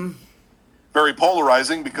Jax. Very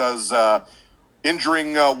polarizing because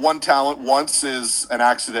injuring one talent once is an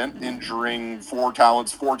accident. Injuring four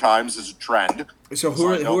talents four times is a trend. So who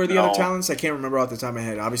are the other talents? I can't remember off the top of my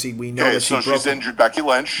head. Obviously, we know that she's injured Becky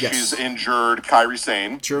Lynch. Yes. She's injured Kairi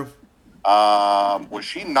Sane. True. Was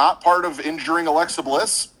she not part of injuring Alexa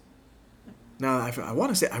Bliss? No, I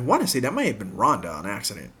want to say that might have been Ronda on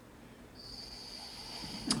accident.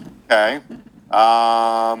 Okay.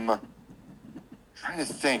 Trying to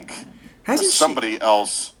think. Hasn't somebody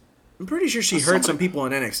else? I'm pretty sure she hurt some people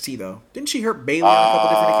on NXT though. Didn't she hurt Bayley on a couple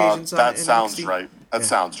different occasions? That sounds right. That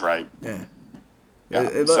sounds right. Yeah.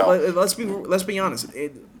 Let's be honest.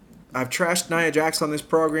 I've trashed Nia Jax on this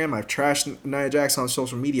program. I've trashed Nia Jax on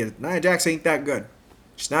social media. Nia Jax ain't that good.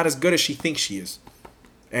 She's not as good as she thinks she is.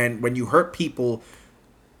 And when you hurt people,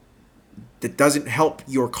 that doesn't help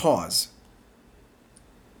your cause.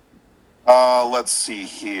 Let's see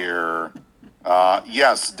here.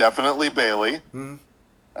 Yes, definitely Bayley.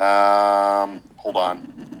 Hold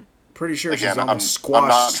on. Pretty sure Again, she's almost squashed. I'm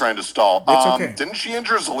not trying to stall. It's okay. Didn't she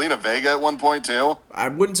injure Zelina Vega at one point too? I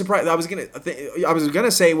wouldn't surprise. I was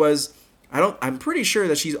gonna say I'm pretty sure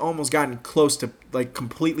that she's almost gotten close to like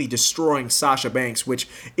completely destroying Sasha Banks, which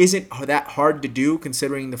isn't that hard to do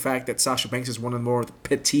considering the fact that Sasha Banks is one of the more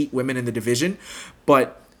petite women in the division,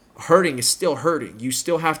 but hurting is still hurting. You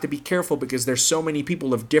still have to be careful because there's so many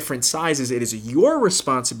people of different sizes. It is your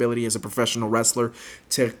responsibility as a professional wrestler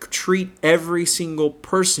to treat every single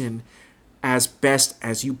person as best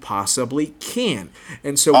as you possibly can.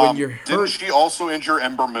 And so when you're hurt... Didn't she also injure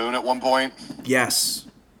Ember Moon at one point? Yes.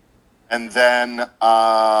 And then,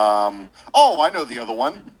 I know the other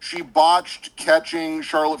one. She botched catching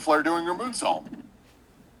Charlotte Flair doing her moonsault.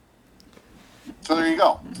 So there you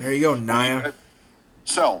go. There you go, Nia.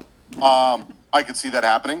 So, I could see that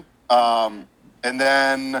happening. And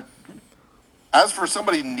then, as for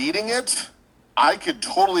somebody needing it, I could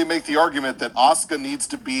totally make the argument that Asuka needs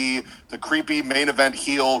to be the creepy main event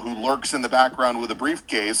heel who lurks in the background with a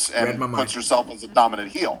briefcase and puts herself as a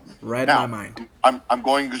dominant heel. Read my mind. I'm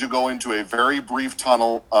going to go into a very brief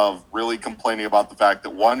tunnel of really complaining about the fact that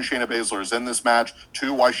one, Shayna Baszler is in this match,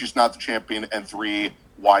 two, why she's not the champion, and three,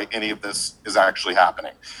 why any of this is actually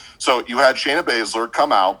happening. So you had Shayna Baszler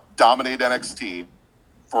come out, dominate NXT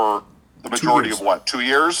for the majority of 2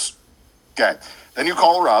 years? Okay. Then you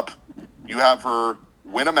call her up. you have her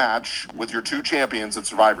win a match with your two champions at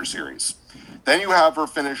Survivor Series. Then you have her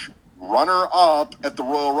finish runner-up at the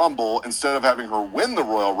Royal Rumble instead of having her win the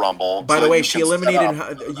Royal Rumble. By so the that way, you she can set eliminated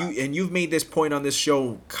up- you, and you've made this point on this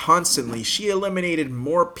show constantly. She eliminated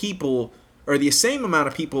more people, or the same amount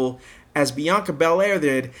of people, as Bianca Belair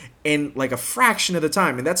did in like a fraction of the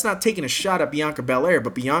time. And that's not taking a shot at Bianca Belair,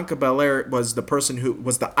 but Bianca Belair was the person who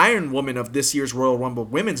was the Iron Woman of this year's Royal Rumble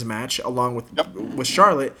women's match, along with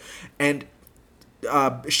Charlotte. And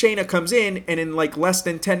Shayna comes in, and in like less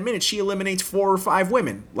than 10 minutes, she eliminates 4 or 5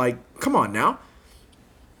 women. Like, come on now.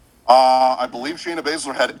 I believe Shayna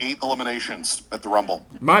Baszler had 8 eliminations at the Rumble.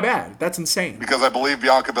 My bad. That's insane. Because I believe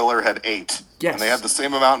Bianca Belair had 8. Yes. And they had the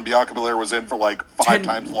same amount, and Bianca Belair was in for like 5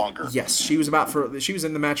 times longer. Yes, she was in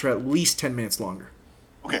the match for at least 10 minutes longer.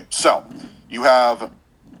 Okay, so you have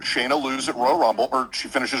Shayna lose at Royal Rumble, or she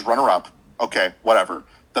finishes runner-up. Okay, whatever.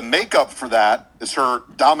 The makeup for that is her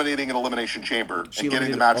dominating an Elimination Chamber She and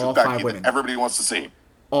getting the eliminated match all with Becky 5 that women. everybody wants to see.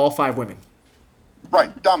 All 5 women.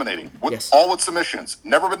 Right, dominating. Yes. All with submissions.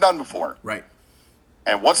 Never been done before. Right.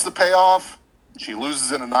 And what's the payoff? She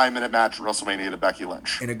loses in a 9-minute match at WrestleMania to Becky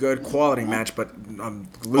Lynch. In a good quality match, but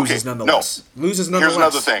loses Okay, nonetheless. no. Loses nonetheless. Here's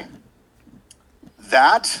another thing.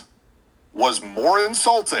 That was more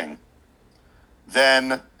insulting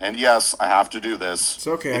than, and yes, I have to do this. It's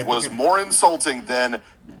okay. It was more insulting than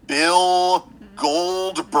Bill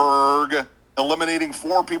Goldberg eliminating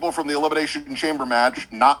 4 people from the Elimination Chamber match,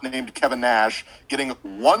 not named Kevin Nash, getting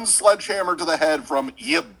 1 sledgehammer to the head from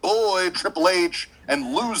ya boy Triple H,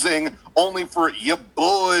 and losing only for ya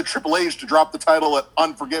boy Triple H to drop the title at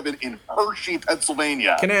Unforgiven in Hershey,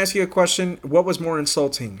 Pennsylvania. Can I ask you a question? What was more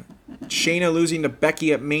insulting? Shayna losing to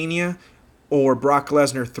Becky at Mania, or Brock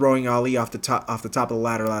Lesnar throwing Ali off the top of the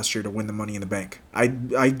ladder last year to win the Money in the Bank? I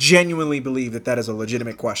genuinely believe that is a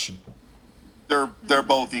legitimate question. They're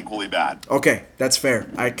both equally bad. Okay, that's fair.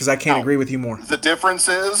 Because I can't agree with you more. The difference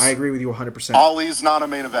is I agree with you 100%. Ali's not a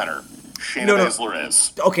main eventer. Shayna Baszler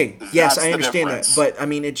is. Okay, yes, That's I the understand difference. that. But, I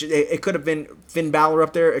mean, it could have been Finn Balor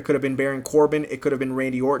up there. It could have been Baron Corbin. It could have been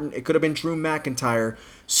Randy Orton. It could have been Drew McIntyre.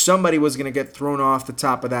 Somebody was going to get thrown off the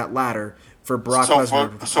top of that ladder for Brock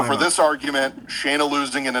Lesnar. So for this argument, Shayna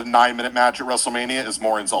losing in a 9-minute match at WrestleMania is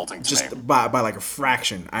more insulting to me. Just by like a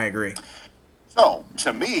fraction, I agree. So,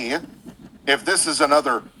 to me, if this is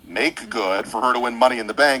another make good for her to win Money in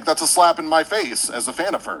the Bank, that's a slap in my face as a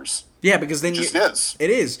fan of hers. Yeah, because then It just is. It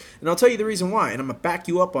is. And I'll tell you the reason why. And I'm going to back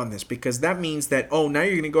you up on this, because that means that, now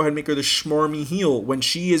you're going to go ahead and make her the schmarmy heel when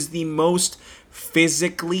she is the most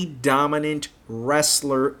physically dominant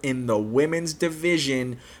wrestler in the women's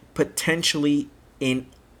division, potentially in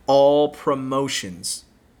all promotions.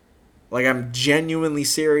 Like, I'm genuinely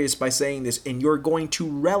serious by saying this, and you're going to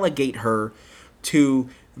relegate her to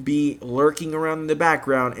be lurking around in the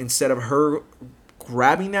background instead of her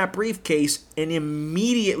grabbing that briefcase and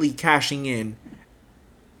immediately cashing in.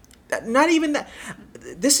 Not even that.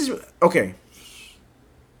 This is okay.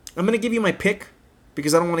 I'm going to give you my pick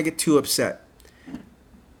because I don't want to get too upset.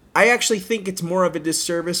 I actually think it's more of a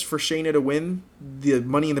disservice for Shayna to win the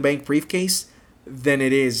Money in the Bank briefcase than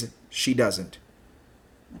it is she doesn't.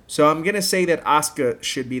 So I'm going to say that Asuka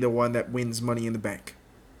should be the one that wins Money in the Bank.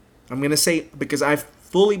 I'm going to say, because I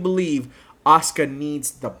fully believe Asuka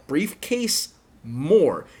needs the briefcase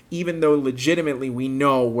more, even though legitimately we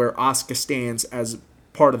know where Asuka stands as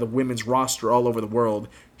part of the women's roster all over the world.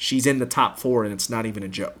 She's in the top 4, and it's not even a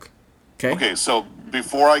joke. Okay, so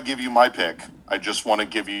before I give you my pick, I just want to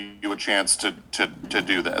give you a chance to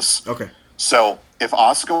do this. Okay. So if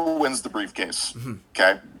Asuka wins the briefcase,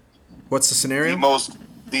 okay, What's the scenario?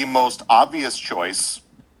 the most obvious choice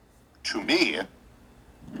to me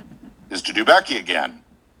is to do Becky again.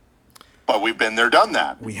 But we've been there, done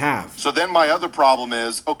that. We have. So then my other problem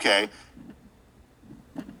is, okay,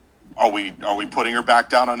 are we putting her back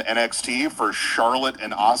down on NXT for Charlotte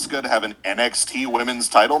and Asuka to have an NXT women's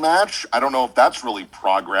title match? I don't know if that's really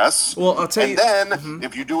progress. Well, I'll tell you. And then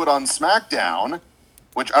if you do it on SmackDown,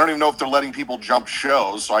 which I don't even know if they're letting people jump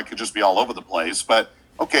shows, so I could just be all over the place. But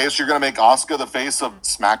okay, so you're going to make Asuka the face of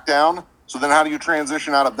SmackDown. So then how do you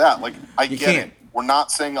transition out of that? Like, I get can't. it. We're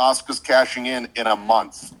not saying Asuka's cashing in a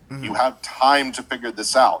month. You have time to figure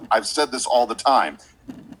this out. I've said this all the time.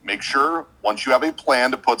 Make sure once you have a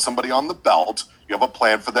plan to put somebody on the belt, you have a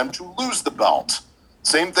plan for them to lose the belt.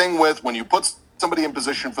 Same thing with when you put somebody in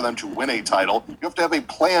position for them to win a title, you have to have a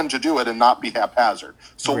plan to do it and not be haphazard.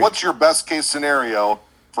 So Agreed. What's your best case scenario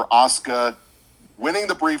for Asuka winning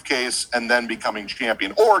the briefcase and then becoming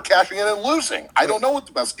champion, or cashing in and losing? I don't know what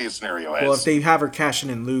the best case scenario is. Well, if they have her cash in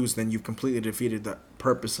and lose, then you've completely defeated the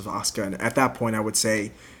purpose of Asuka. And at that point, I would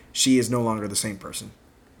say she is no longer the same person.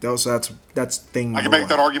 That's thing I can number make one.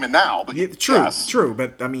 that argument now, but Yeah, yes. true,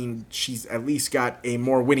 but I mean, she's at least got a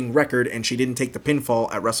more winning record, and she didn't take the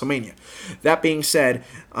pinfall at WrestleMania. That being said,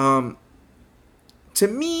 to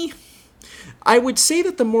me, I would say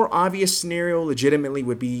that the more obvious scenario legitimately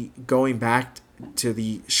would be going back to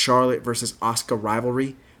the Charlotte versus Asuka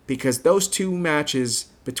rivalry, because those two matches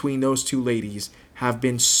between those two ladies have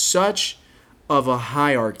been such of a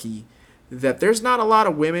hierarchy that there's not a lot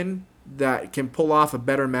of women that can pull off a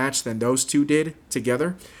better match than those two did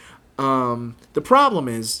together. The problem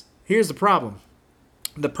is, here's the problem.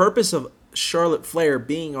 The purpose of Charlotte Flair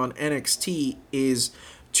being on NXT is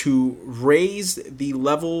to raise the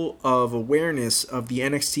level of awareness of the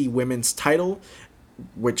NXT women's title,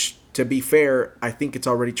 which, to be fair, I think it's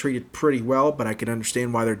already treated pretty well, but I can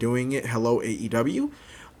understand why they're doing it. Hello, AEW.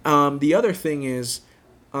 The other thing is,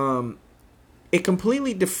 it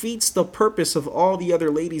completely defeats the purpose of all the other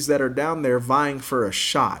ladies that are down there vying for a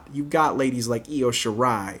shot. You've got ladies like Io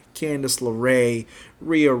Shirai, Candice LeRae,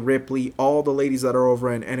 Rhea Ripley, all the ladies that are over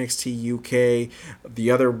in NXT UK, the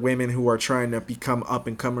other women who are trying to become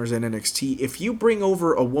up-and-comers in NXT. If you bring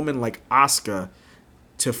over a woman like Asuka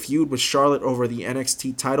to feud with Charlotte over the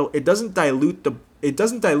NXT title, it doesn't dilute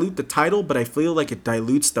the title, but I feel like it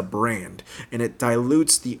dilutes the brand, and it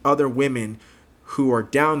dilutes the other women who are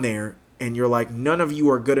down there, and you're like, none of you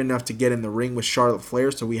are good enough to get in the ring with Charlotte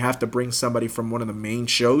Flair, so we have to bring somebody from one of the main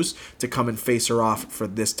shows to come and face her off for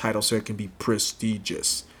this title so it can be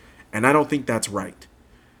prestigious. And I don't think that's right.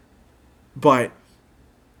 But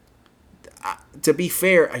to be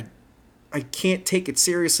fair, I can't take it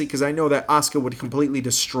seriously because I know that Asuka would completely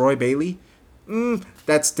destroy Bayley.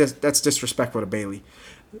 That's disrespectful to Bayley.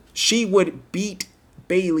 She would beat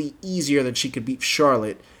Bayley easier than she could beat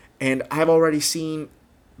Charlotte, and I've already seen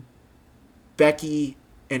Becky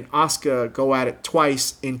and Asuka go at it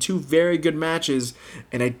twice in two very good matches,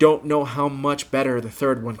 and I don't know how much better the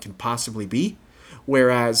third one can possibly be.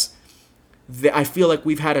 Whereas I feel like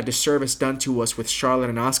we've had a disservice done to us with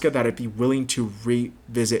Charlotte and Asuka that I'd be willing to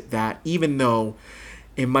revisit that, even though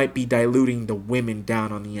it might be diluting the women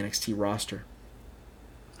down on the NXT roster.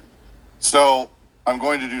 So I'm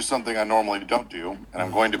going to do something I normally don't do, and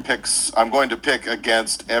I'm going to pick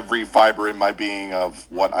against every fiber in my being of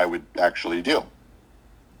what I would actually do.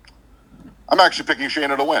 I'm actually picking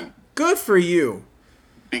Shayna to win. Good for you.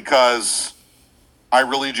 Because I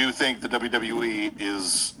really do think the WWE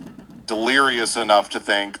is delirious enough to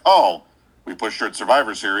think, oh, we pushed her at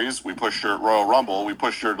Survivor Series, we pushed her at Royal Rumble, we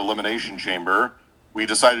pushed her at Elimination Chamber, we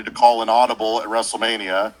decided to call an audible at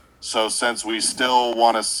WrestleMania. So since we still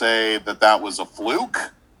want to say that was a fluke,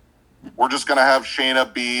 we're just going to have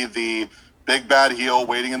Shayna be the big bad heel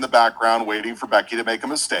waiting in the background, waiting for Becky to make a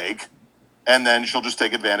mistake, and then she'll just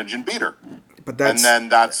take advantage and beat her. And then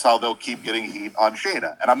that's how they'll keep getting heat on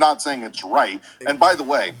Shayna. And I'm not saying it's right. And by the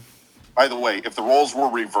way, if the roles were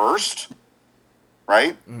reversed,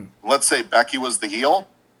 right? Let's say Becky was the heel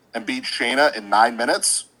and beat Shayna in 9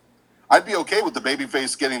 minutes. I'd be okay with the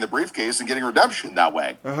babyface getting the briefcase and getting redemption that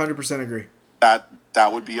way. 100% agree. That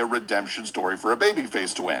would be a redemption story for a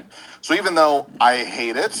babyface to win. So even though I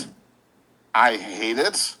hate it,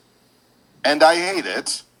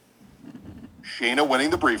 Shayna winning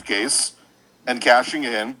the briefcase and cashing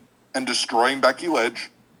in and destroying Becky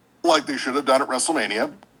Lynch like they should have done at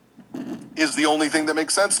WrestleMania is the only thing that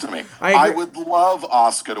makes sense to me. I would love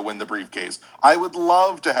Asuka to win the briefcase. I would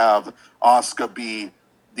love to have Asuka be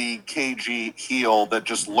the KG heel that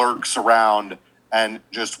just lurks around and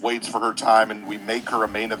just waits for her time, and we make her a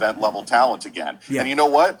main event level talent again. Yeah. And you know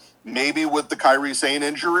what? Maybe with the Kairi Sane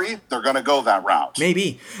injury, they're going to go that route.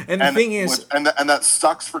 Maybe. And the thing is... and that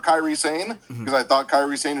sucks for Kairi Sane, because I thought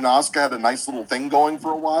Kairi Sane and Asuka had a nice little thing going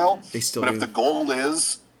for a while. They still do. But if the goal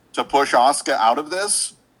is to push Asuka out of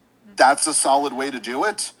this, that's a solid way to do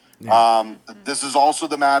it. Yeah. This is also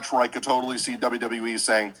the match where I could totally see WWE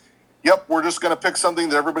saying, yep, we're just going to pick something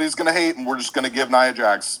that everybody's going to hate, and we're just going to give Nia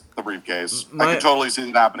Jax the briefcase. I could totally see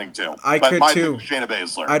it happening too. I could too. Shayna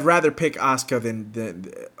Baszler. I'd rather pick Asuka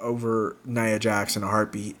than over Nia Jax in a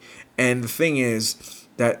heartbeat. And the thing is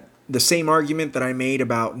that the same argument that I made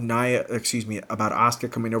about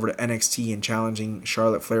Asuka coming over to NXT and challenging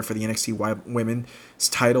Charlotte Flair for the NXT Women's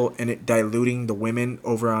title and it diluting the women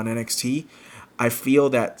over on NXT, I feel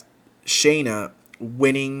that Shayna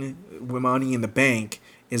winning Money in the Bank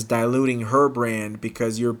is diluting her brand,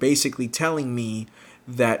 because you're basically telling me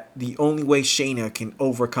that the only way Shayna can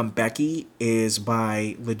overcome Becky is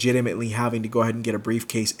by legitimately having to go ahead and get a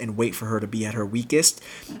briefcase and wait for her to be at her weakest,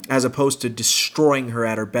 as opposed to destroying her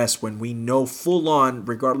at her best, when we know full on,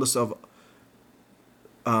 regardless of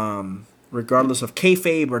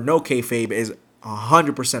kayfabe or no kayfabe, is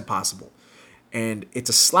 100% possible. And it's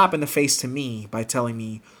a slap in the face to me by telling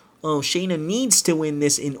me, oh, Shayna needs to win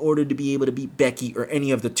this in order to be able to beat Becky or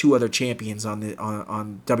any of the two other champions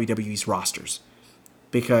on WWE's rosters.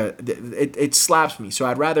 Because it slaps me. So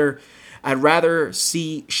I'd rather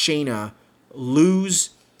see Shayna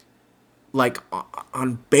lose like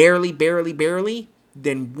on barely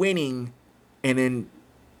than winning and then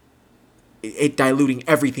it diluting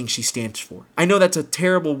everything she stands for. I know that's a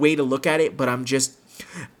terrible way to look at it, but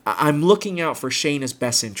I'm looking out for Shayna's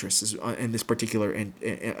best interests in this particular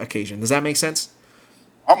occasion. Does that make sense?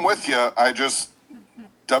 I'm with you.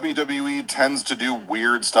 WWE tends to do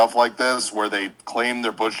weird stuff like this where they claim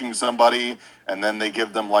they're pushing somebody and then they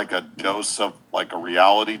give them like a dose of like a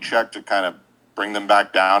reality check to kind of bring them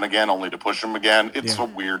back down again, only to push them again. It's a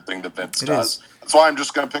weird thing that Vince does. That's why I'm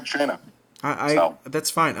just going to pick Shayna. That's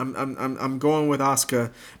fine. I'm going with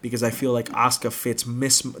Asuka because I feel like Asuka fits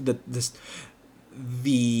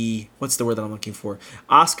the what's the word that I'm looking for?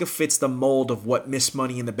 Asuka fits the mold of what Miss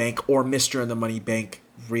Money in the Bank or Mr. in the Money Bank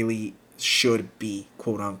really should be,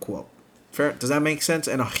 quote unquote. Fair? Does that make sense?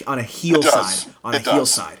 And on a heel side, heel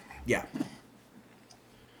side, yeah.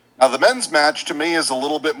 Now the men's match to me is a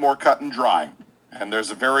little bit more cut and dry, and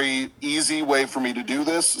there's a very easy way for me to do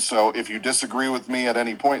this. So if you disagree with me at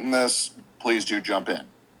any point in this, please do jump in.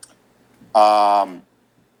 I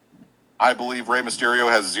believe Rey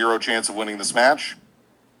Mysterio has 0 chance of winning this match.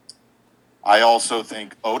 I also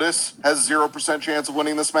think Otis has 0% chance of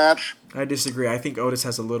winning this match. I disagree. I think Otis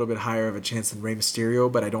has a little bit higher of a chance than Rey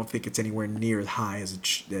Mysterio, but I don't think it's anywhere near as high as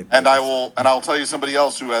it. I'll tell you somebody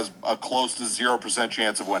else who has a close to 0%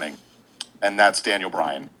 chance of winning, and that's Daniel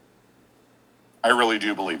Bryan. I really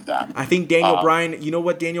do believe that. I think Daniel Bryan. You know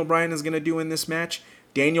what Daniel Bryan is going to do in this match?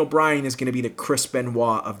 Daniel Bryan is going to be the Chris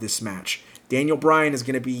Benoit of this match. Daniel Bryan is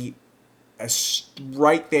going to be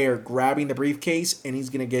right there grabbing the briefcase, and he's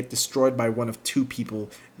going to get destroyed by one of 2 people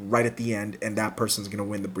right at the end, and that person's going to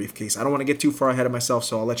win the briefcase. I don't want to get too far ahead of myself,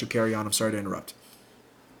 so I'll let you carry on. I'm sorry to interrupt.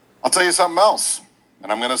 I'll tell you something else,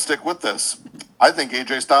 and I'm going to stick with this. I think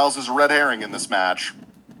AJ Styles is a red herring in this match.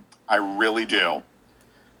 I really do.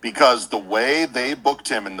 Because the way they booked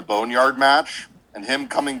him in the Boneyard match and him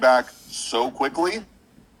coming back so quickly,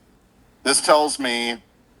 this tells me,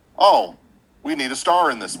 oh, we need a star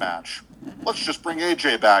in this match. Let's just bring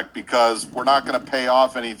AJ back because we're not going to pay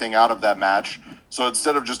off anything out of that match. So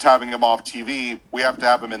instead of just having him off TV, we have to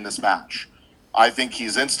have him in this match. I think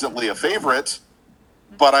he's instantly a favorite,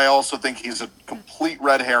 but I also think he's a complete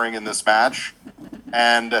red herring in this match.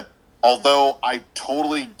 And although I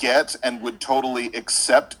totally get and would totally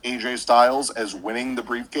accept AJ Styles as winning the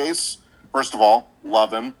briefcase, first of all,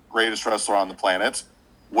 love him, greatest wrestler on the planet.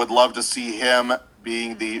 Would love to see him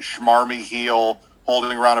being the schmarmy heel,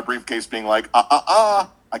 holding around a briefcase, being like, I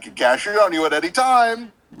could cash in on you at any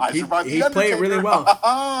time. I survived the Undertaker. He'd play it really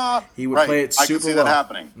well. He would play it super well. I can see that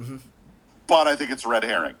happening. Mm-hmm. But I think it's a red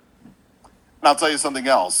herring. And I'll tell you something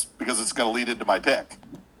else, because it's going to lead into my pick.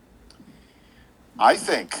 I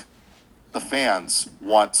think the fans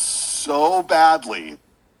want so badly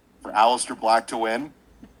for Aleister Black to win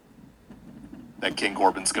that King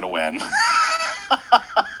Corbin's going to win.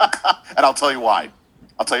 And I'll tell you why.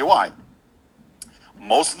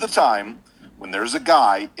 Most of the time, when there's a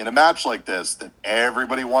guy in a match like this that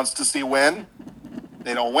everybody wants to see win,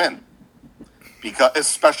 they don't win. Because,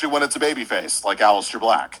 especially when it's a babyface like Aleister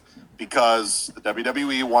Black. Because the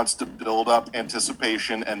WWE wants to build up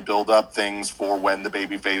anticipation and build up things for when the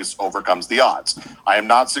babyface overcomes the odds. I am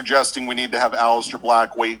not suggesting we need to have Aleister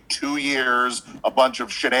Black wait 2 years, a bunch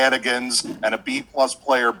of shenanigans, and a B-plus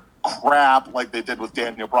player crap like they did with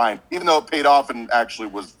Daniel Bryan, even though it paid off and actually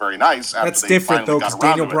was very nice. That's different, though, because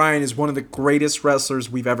Daniel Bryan is one of the greatest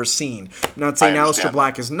wrestlers we've ever seen. I'm not saying Aleister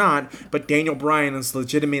Black is not, but Daniel Bryan is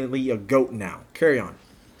legitimately a GOAT now. Carry on.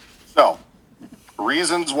 So,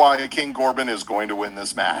 reasons why King Corbin is going to win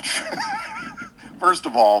this match. First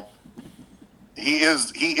of all, he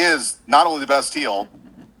is not only the best heel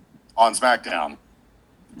on SmackDown,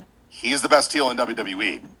 he is the best heel in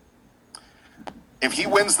WWE. If he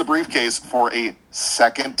wins the briefcase for a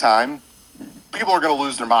second time, people are going to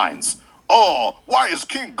lose their minds. Oh, why is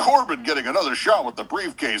King Corbin getting another shot with the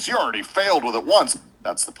briefcase? He already failed with it once.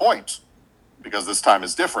 That's the point, because this time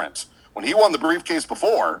is different. When he won the briefcase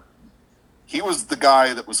before, he was the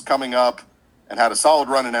guy that was coming up and had a solid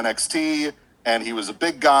run in NXT, and he was a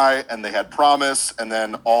big guy, and they had promise, and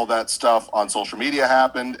then all that stuff on social media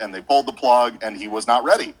happened, and they pulled the plug, and he was not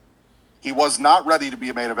ready. He was not ready to be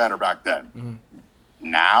a main eventer back then. Mm-hmm.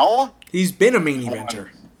 Now, he's been a main eventer.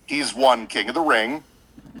 He's won King of the Ring.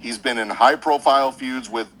 He's been in high-profile feuds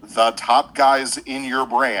with the top guys in your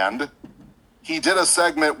brand. He did a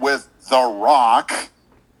segment with The Rock.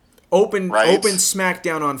 Open Right?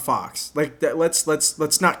 SmackDown on Fox. Like that.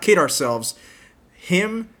 Let's not kid ourselves.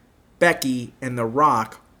 Him, Becky, and The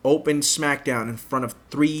Rock opened SmackDown in front of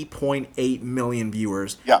 3.8 million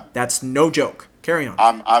viewers. Yeah. That's no joke. Carry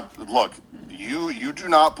on. Look, you do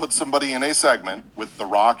not put somebody in a segment with The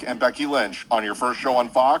Rock and Becky Lynch on your first show on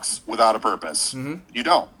Fox without a purpose. Mm-hmm. You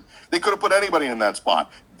don't. They could have put anybody in that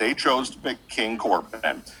spot. They chose to pick King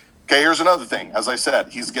Corbin. Okay, here's another thing. As I said,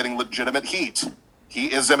 he's getting legitimate heat. He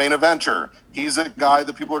is a main eventer. He's a guy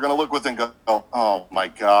that people are going to look with and go, oh my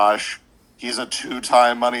gosh, he's a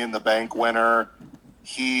 2-time Money in the Bank winner.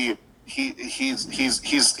 He's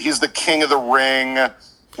the king of the ring.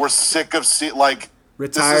 We're sick of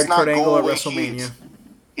Retired Kurt Angle at WrestleMania. Heat.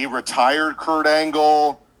 He retired Kurt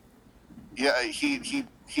Angle. Yeah, he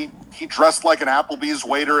dressed like an Applebee's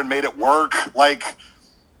waiter and made it work. Like,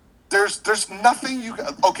 there's nothing you...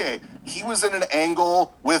 Okay, he was in an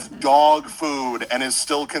angle with dog food and is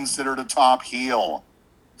still considered a top heel.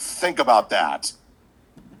 Think about that.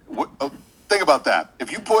 Think about that.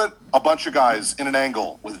 If you put a bunch of guys in an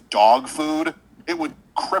angle with dog food, it would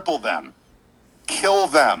cripple them, kill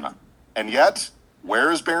them. And yet,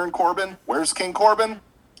 where is Baron Corbin? Where's King Corbin?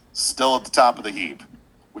 Still at the top of the heap.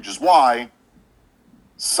 Which is why,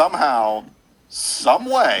 somehow, some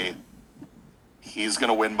way, he's going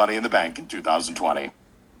to win Money in the Bank in 2020.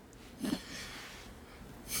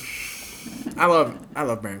 I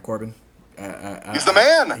love Baron Corbin. He's the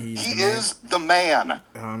man. He is the man.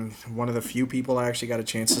 One of the few people I actually got a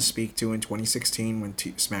chance to speak to in 2016 when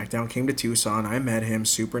SmackDown came to Tucson. I met him.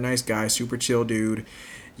 Super nice guy. Super chill dude.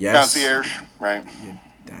 Yes. Concierge, right?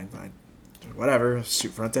 Whatever.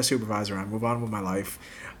 Front desk supervisor. I move on with my life.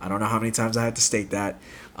 I don't know how many times I had to state that.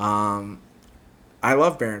 I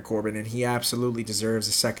love Baron Corbin, and he absolutely deserves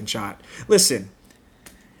a second shot. Listen,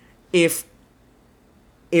 if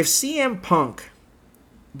CM Punk,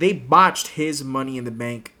 they botched his Money in the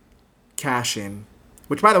Bank cash-in,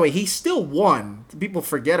 which, by the way, he still won. People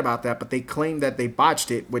forget about that, but they claim that they botched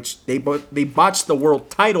it, which they botched the world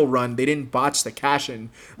title run. They didn't botch the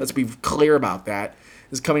cash-in. Let's be clear about that.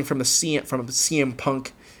 This is coming from a CM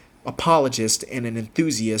Punk apologist and an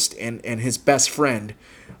enthusiast and his best friend.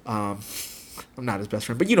 I'm not his best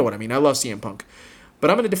friend, but you know what I mean. I love CM Punk. But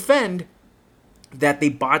I'm going to defend that they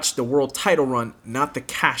botched the world title run, not the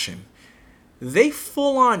cash-in. They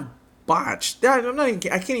full-on botched. I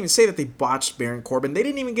can't even say that they botched Baron Corbin. They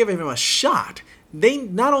didn't even give him a shot. They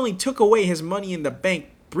not only took away his Money in the Bank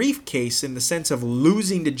briefcase in the sense of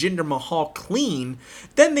losing to Jinder Mahal clean,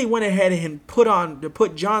 then they went ahead and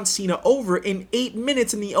put John Cena over in 8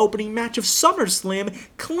 minutes in the opening match of SummerSlam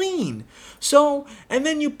clean. So, and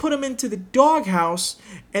then you put him into the doghouse,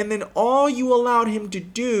 and then all you allowed him to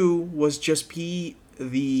do was just be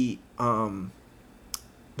the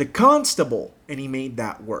constable, and he made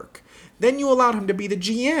that work. Then you allowed him to be the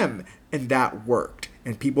GM, and that worked.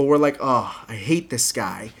 And people were like, oh, I hate this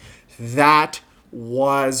guy. That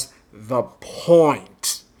was the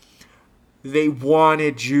point. They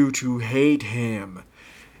wanted you to hate him.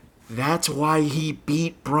 That's why he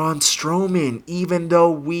beat Braun Strowman, even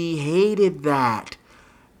though we hated that.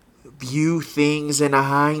 View things in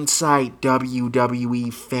hindsight,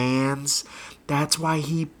 WWE fans. That's why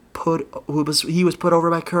he was put over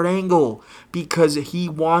by Kurt Angle, because he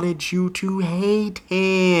wanted you to hate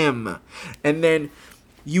him. And then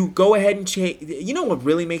you go ahead and change. You know what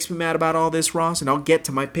really makes me mad about all this, Ross? And I'll get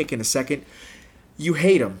to my pick in a second. You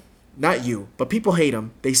hate him. Not you, but people hate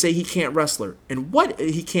him. They say he can't wrestle. And what?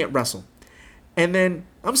 He can't wrestle. And then,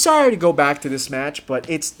 I'm sorry to go back to this match, but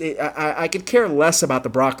I could care less about the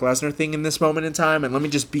Brock Lesnar thing in this moment in time, and let me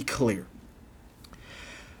just be clear.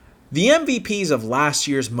 The MVPs of last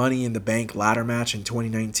year's Money in the Bank ladder match in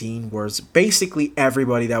 2019 was basically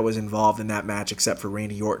everybody that was involved in that match except for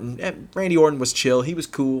Randy Orton. And Randy Orton was chill, he was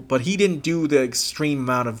cool, but he didn't do the extreme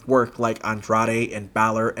amount of work like Andrade and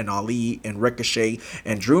Balor and Ali and Ricochet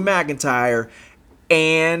and Drew McIntyre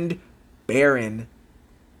and Baron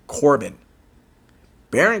Corbin.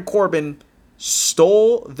 Baron Corbin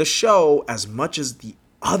stole the show as much as the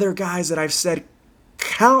other guys that I've said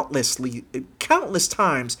countless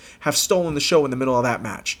times have stolen the show in the middle of that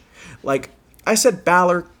match. Like, I said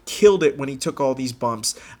Balor killed it when he took all these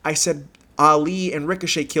bumps. I said Ali and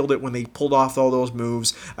Ricochet killed it when they pulled off all those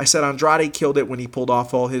moves. I said Andrade killed it when he pulled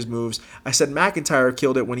off all his moves. I said McIntyre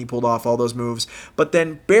killed it when he pulled off all those moves. But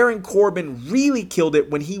then Baron Corbin really killed it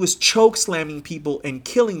when he was choke slamming people and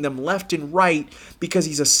killing them left and right, because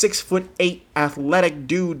he's a 6'8" athletic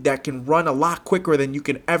dude that can run a lot quicker than you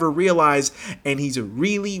can ever realize, and he's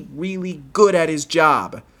really, really good at his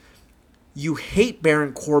job. You hate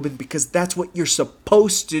Baron Corbin because that's what you're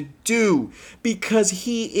supposed to do. Because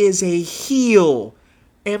he is a heel.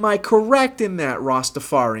 Am I correct in that,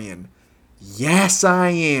 Rastafarian? Yes, I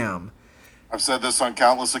am. I've said this on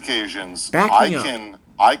countless occasions. Back me up.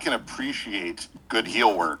 I can appreciate good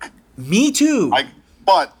heel work. Me too.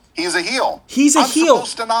 But he's a heel. He's a heel. I'm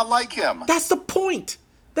supposed to not like him. That's the point.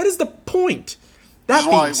 That is the point. That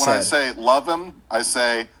being said, when I say love him, I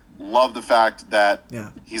say love the fact that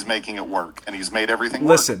he's making it work, and he's made everything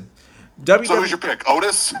work. Listen, So who's your pick?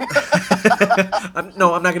 Otis?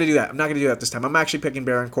 No, I'm not going to do that. I'm not going to do that this time. I'm actually picking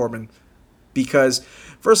Baron Corbin because,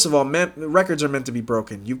 first of all, records are meant to be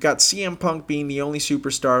broken. You've got CM Punk being the only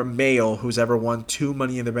superstar male who's ever won 2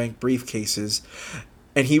 Money in the Bank briefcases,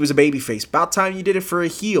 and he was a babyface. About time you did it for a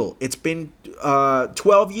heel. It's been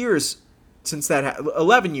 12 years since that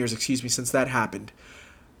 11 years, since that happened.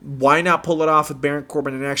 Why not pull it off with Baron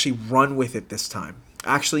Corbin and actually run with it this time?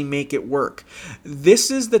 Actually make it work. This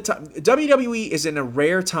is the time. WWE is in a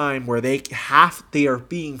rare time where they are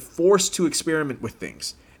being forced to experiment with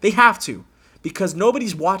things. They have to, because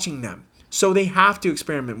nobody's watching them. So they have to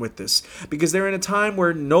experiment with this because they're in a time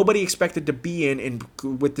where nobody expected to be in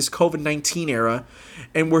with this COVID-19 era,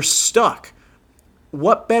 and we're stuck.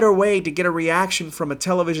 What better way to get a reaction from a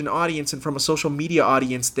television audience and from a social media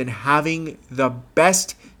audience than having the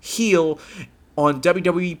best heel on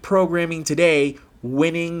WWE programming today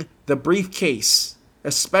winning the briefcase,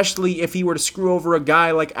 especially if he were to screw over a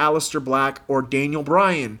guy like Aleister Black or Daniel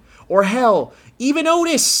Bryan, or hell, even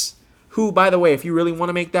Otis, who, by the way, if you really want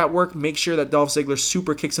to make that work, make sure that Dolph Ziggler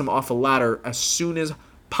super kicks him off a ladder as soon as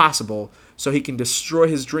possible so he can destroy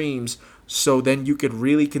his dreams, so then you could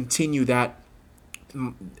really continue that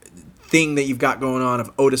thing that you've got going on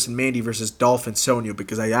of Otis and Mandy versus Dolph and Sonya,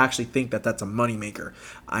 because I actually think that that's a moneymaker.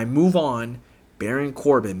 I move on. Baron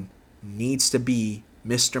Corbin needs to be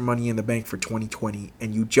Mr. Money in the Bank for 2020,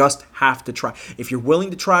 and you just have to try. If you're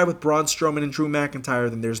willing to try with Braun Strowman and Drew McIntyre,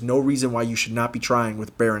 then there's no reason why you should not be trying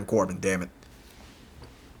with Baron Corbin, damn it.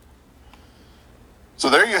 So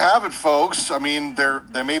there you have it, folks. I mean, there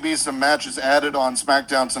may be some matches added on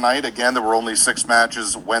SmackDown tonight. Again, there were only 6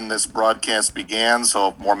 matches when this broadcast began, so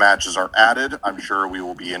if more matches are added, I'm sure we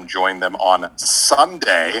will be enjoying them on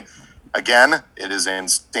Sunday. Again, it is in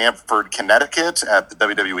Stamford, Connecticut at the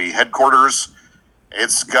WWE headquarters.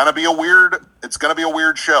 It's gonna be a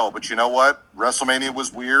weird show, but you know what? WrestleMania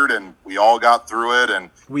was weird, and we all got through it. And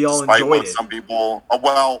we all enjoyed it. Some people,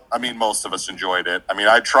 most of us enjoyed it. I mean,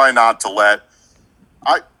 I try not to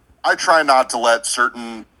let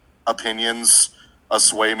certain opinions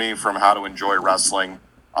sway me from how to enjoy wrestling.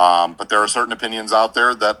 But there are certain opinions out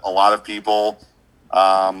there that a lot of people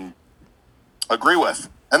agree with,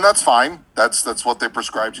 and that's fine. That's what they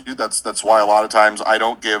prescribe to you. That's why a lot of times I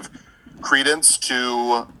don't give credence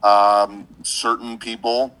to certain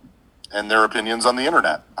people and their opinions on the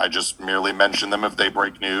internet. I just merely mention them if they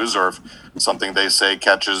break news or if something they say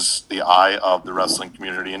catches the eye of the wrestling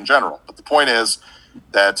community in general. But the point is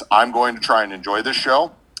that I'm going to try and enjoy this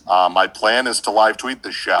show. My plan is to live tweet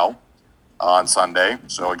this show on Sunday.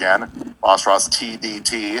 So again, Boss Ross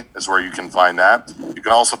TDT is where you can find that. You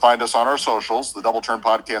can also find us on our socials, the Double Turn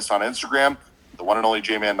Podcast on Instagram, the one and only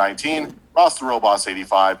J-Man19, Ross the Robots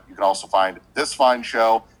 85. You can also find this fine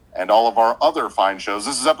show and all of our other fine shows.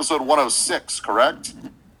 This is episode 106, correct?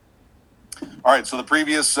 All right, so the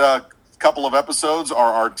previous couple of episodes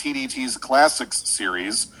are our TDT's Classics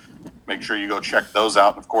series. Make sure you go check those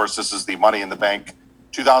out. Of course, this is the Money in the Bank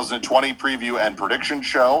 2020 preview and prediction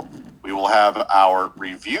show. We will have our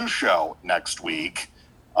review show next week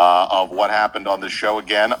of what happened on the show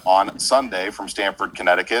again on Sunday from Stamford,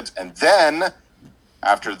 Connecticut. And then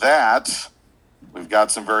after that, we've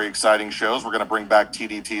got some very exciting shows. We're going to bring back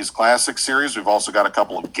TDT's Classic series. We've also got a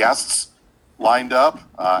couple of guests lined up.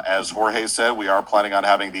 As Jorge said, we are planning on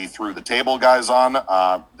having the Through the Table guys on.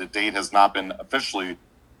 The date has not been officially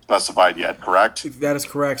specified yet, correct? That is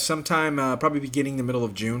correct. Sometime probably beginning the middle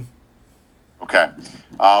of June. Okay.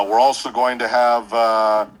 We're also going to have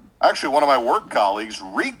actually one of my work colleagues,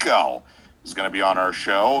 Rico, is going to be on our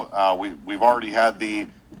show. We've already had the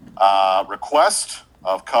request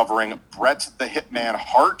of covering Bret the Hitman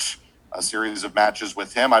Hart, a series of matches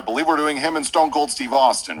with him. I believe we're doing him and Stone Cold Steve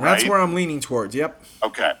Austin, right? That's where I'm leaning towards, yep.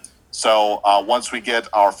 Okay. So once we get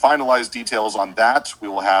our finalized details on that, we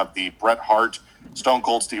will have the Bret Hart, Stone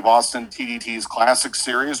Cold Steve Austin, TDT's Classic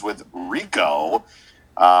series with Rico.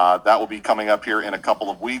 That will be coming up here in a couple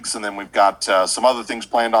of weeks. And then we've got some other things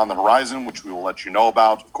planned on the horizon, which we will let you know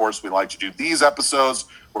about. Of course, we like to do these episodes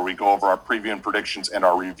where we go over our preview and predictions and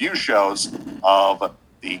our review shows of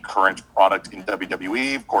the current product in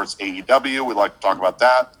WWE, of course, AEW. We like to talk about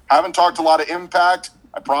that. Haven't talked a lot of Impact.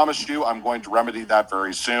 I promised you I'm going to remedy that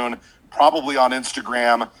very soon, probably on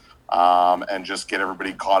Instagram, and just get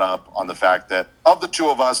everybody caught up on the fact that of the two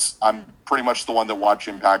of us, I'm pretty much the one that watch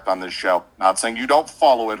Impact on this show. Not saying you don't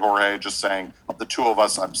follow it, Jorge, just saying of the two of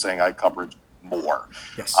us, I'm saying I covered more.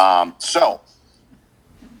 Yes. So,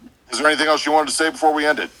 is there anything else you wanted to say before we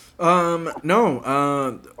end it?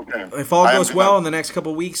 No. Okay. If all goes well in the next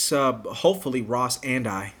couple of weeks, hopefully Ross and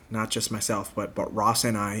I, not just myself, but Ross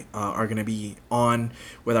and I are going to be on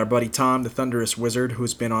with our buddy Tom, the Thunderous Wizard,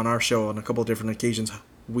 who's been on our show on a couple of different occasions.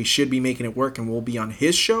 We should be making it work, and we'll be on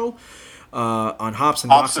his show on Hops and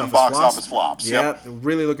Box Office Flops. Yeah, Yep.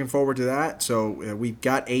 really looking forward to that. So we've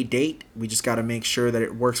got a date. We just got to make sure that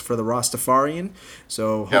it works for the Rastafarian.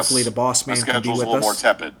 So hopefully the boss man can be with us. The schedule's a little more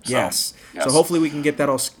tepid. Yes. So hopefully we can get that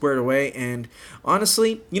all squared away. And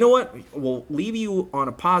honestly, you know what? We'll leave you on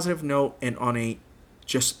a positive note and on a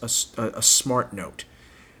smart note.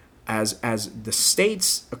 As the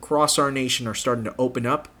states across our nation are starting to open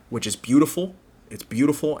up, which is beautiful. It's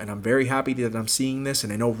beautiful, and I'm very happy that I'm seeing this,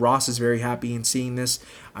 and I know Ross is very happy in seeing this.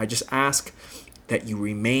 I just ask that you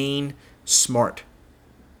remain smart.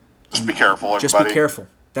 Just be careful, everybody. Just be careful.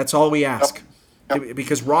 That's all we ask. Yep.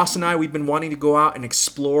 Because Ross and I, we've been wanting to go out and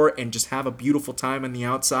explore and just have a beautiful time on the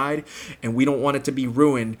outside, and we don't want it to be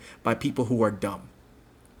ruined by people who are dumb.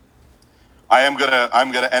 I'm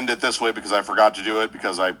gonna end it this way because I forgot to do it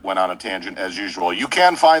because I went on a tangent as usual. You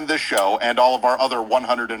can find this show and all of our other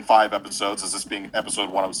 105 episodes, as this being episode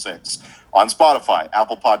 106, on Spotify,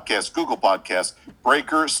 Apple Podcasts, Google Podcasts,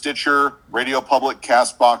 Breaker, Stitcher, Radio Public,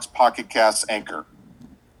 Castbox, Pocket Casts, Anchor.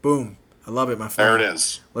 Boom. I love it, my friend. There it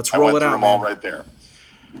is. Let's roll it out, them all right there.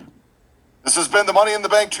 This has been the Money in the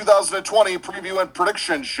Bank 2020 preview and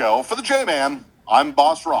prediction show for the J-Man. I'm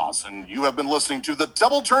Boss Ross, and you have been listening to the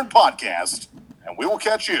Double Turn Podcast, and we will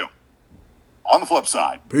catch you on the flip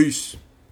side. Peace.